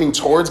working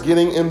towards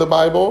getting in the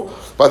Bible.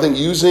 But I think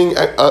using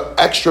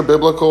extra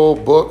biblical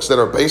books that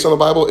are based on the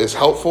Bible is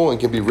helpful and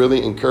can be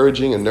really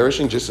encouraging and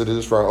nourishing, just as it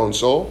is for our own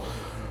soul.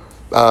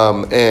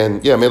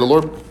 And yeah, may the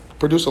Lord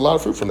produce a lot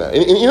of fruit from that.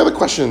 Any other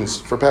questions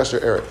for Pastor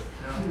Eric?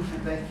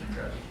 Thank you,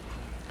 Fred.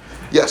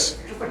 Yes.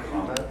 Just a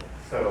comment.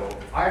 So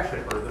I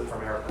actually heard this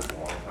from Eric a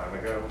long time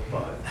ago,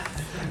 but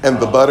And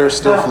the butter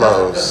still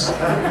flows.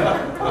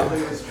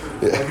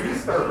 if you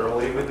start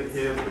early with the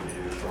kids, when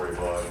you do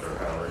storybook or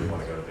however you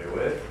want to go do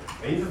it,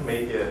 and you just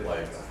make it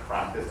like a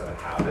practice and a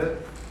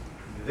habit,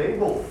 they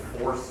will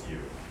force you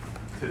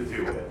to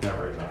do it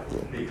every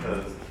night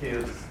because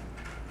kids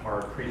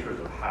are creatures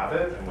of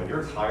habit, and when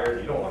you're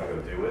tired, you don't want to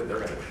go do it. They're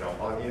going to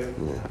jump on you,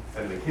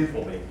 and the kids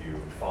will make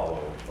you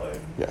follow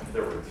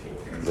their routine.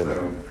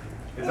 So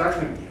it's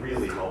actually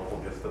really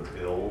helpful just to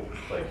build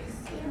like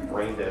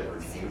brain dead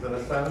routines in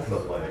a sense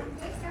of like,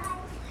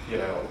 you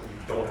know,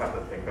 you don't have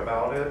to think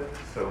about it.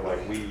 So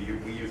like we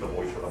use a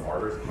Voice for the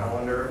Martyrs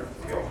calendar.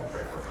 We also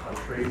pray for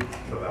country,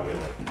 so that way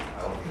like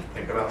I don't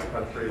think about the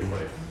country. It's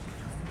like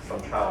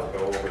some child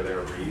go over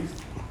there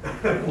reads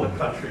what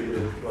country it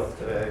is to us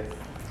today.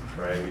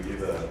 Right? We do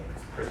the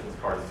Christmas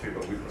cards too,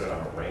 but we put it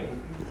on a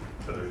ring.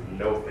 So there's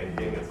no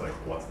thinking. It's like,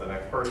 what's the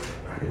next person?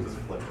 Right? Just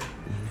flip it.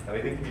 And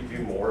I think if you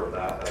do more of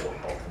that, that will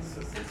help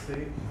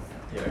consistency,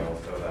 you know,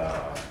 so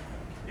that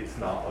it's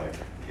not like,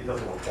 it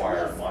doesn't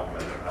require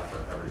monumental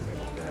effort every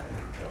single day.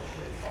 You know,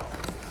 really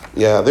possible.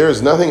 Yeah, there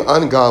is nothing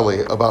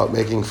ungodly about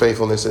making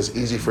faithfulness as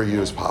easy for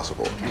you as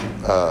possible.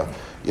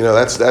 You know,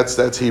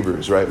 that's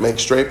Hebrews, right? Make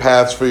straight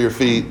paths for your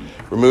feet.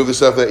 Remove the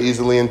stuff that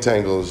easily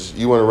entangles.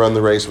 You want to run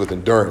the race with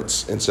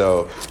endurance. And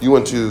so you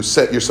want to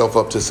set yourself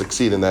up to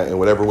succeed in that in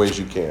whatever ways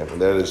you can.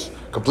 And that is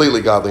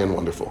completely godly and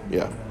wonderful.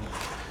 Yeah.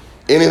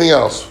 Anything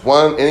else?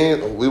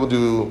 We will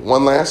do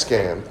one last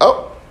scan.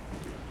 Oh.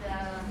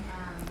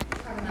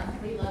 Talking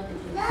about, we love the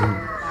Jesus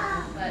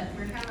Bible, but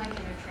we're kind of like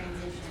in a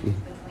transition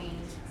between,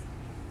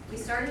 we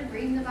started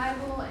reading the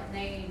Bible and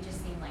they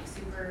just seemed like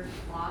super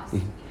lost.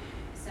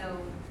 So,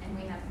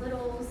 and we have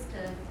littles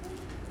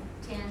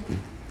to 10.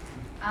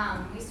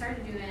 We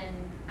started doing,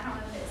 I don't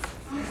know if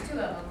there's two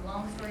of them,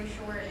 Long Story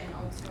Short and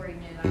Old Story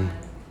New, I don't know.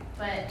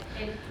 But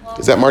it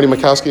Is that Marty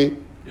Mikowski?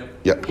 Yep.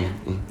 Yep. Yeah,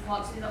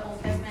 walks through the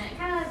Old Testament. It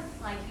kind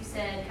of, like you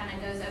said, kind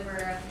of goes over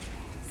a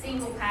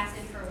single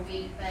passage for a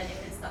week, but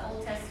if it's the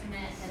Old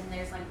Testament, then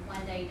there's like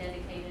one day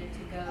dedicated to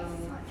go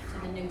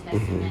to the New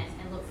Testament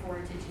and look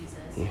forward to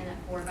Jesus, and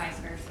or vice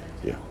versa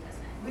to the Old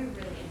Testament. We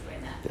really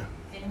enjoyed that. Yeah.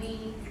 And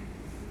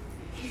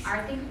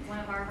I think one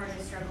of our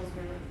hardest struggles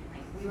were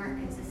like we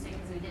weren't consistent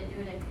because we didn't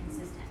do it at a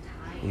consistent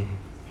time,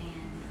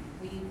 and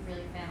we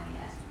really found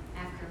that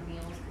after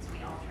meals, because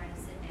we all try to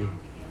sit down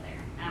together.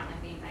 I don't know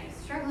if anybody's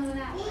struggling with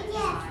that, but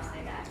I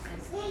say that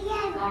because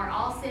while we're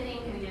all sitting,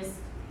 we just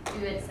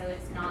do it so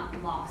it's not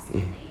lost in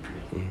the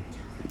evening.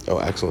 Oh,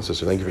 excellent,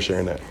 sister. Thank you for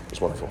sharing that. It's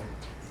wonderful.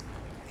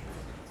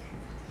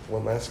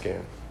 One last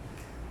scan.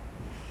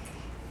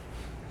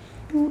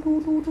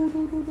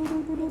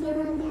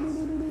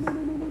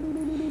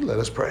 Let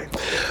us pray.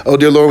 Oh,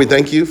 dear Lord, we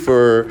thank you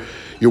for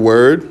your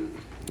word.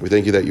 We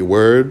thank you that your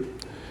word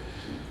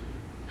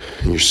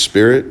and your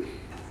spirit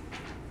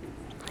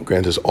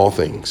grant us all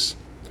things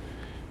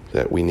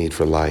that we need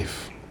for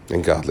life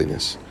and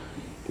godliness.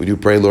 We do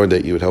pray, Lord,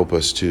 that you would help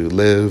us to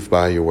live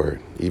by your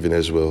word, even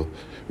as we'll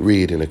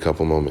read in a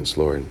couple moments,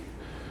 Lord.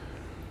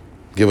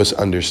 Give us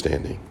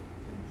understanding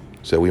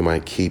so that we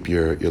might keep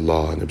your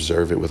law and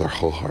observe it with our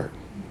whole heart,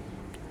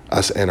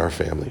 us and our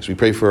families. We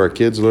pray for our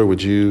kids, Lord.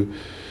 Would you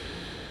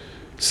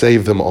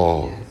save them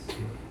all?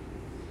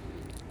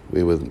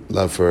 We would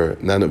love for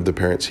none of the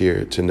parents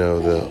here to know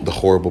the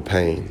horrible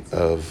pain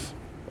of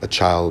a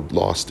child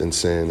lost in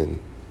sin and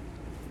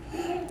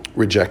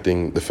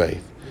rejecting the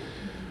faith.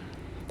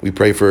 We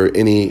pray for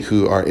any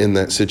who are in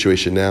that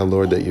situation now,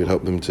 Lord, that you would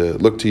help them to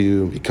look to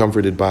you, be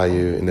comforted by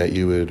you, and that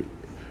you would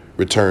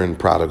return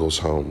prodigals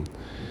home.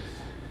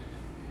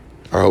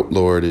 Our hope,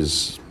 Lord,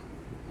 is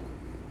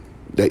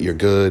that you're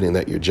good and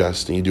that you're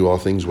just and you do all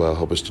things well.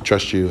 Help us to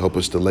trust you, help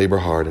us to labor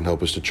hard, and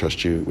help us to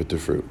trust you with the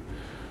fruit.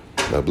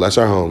 Now bless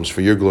our homes. For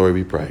your glory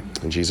we pray.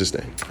 In Jesus'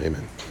 name,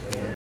 amen.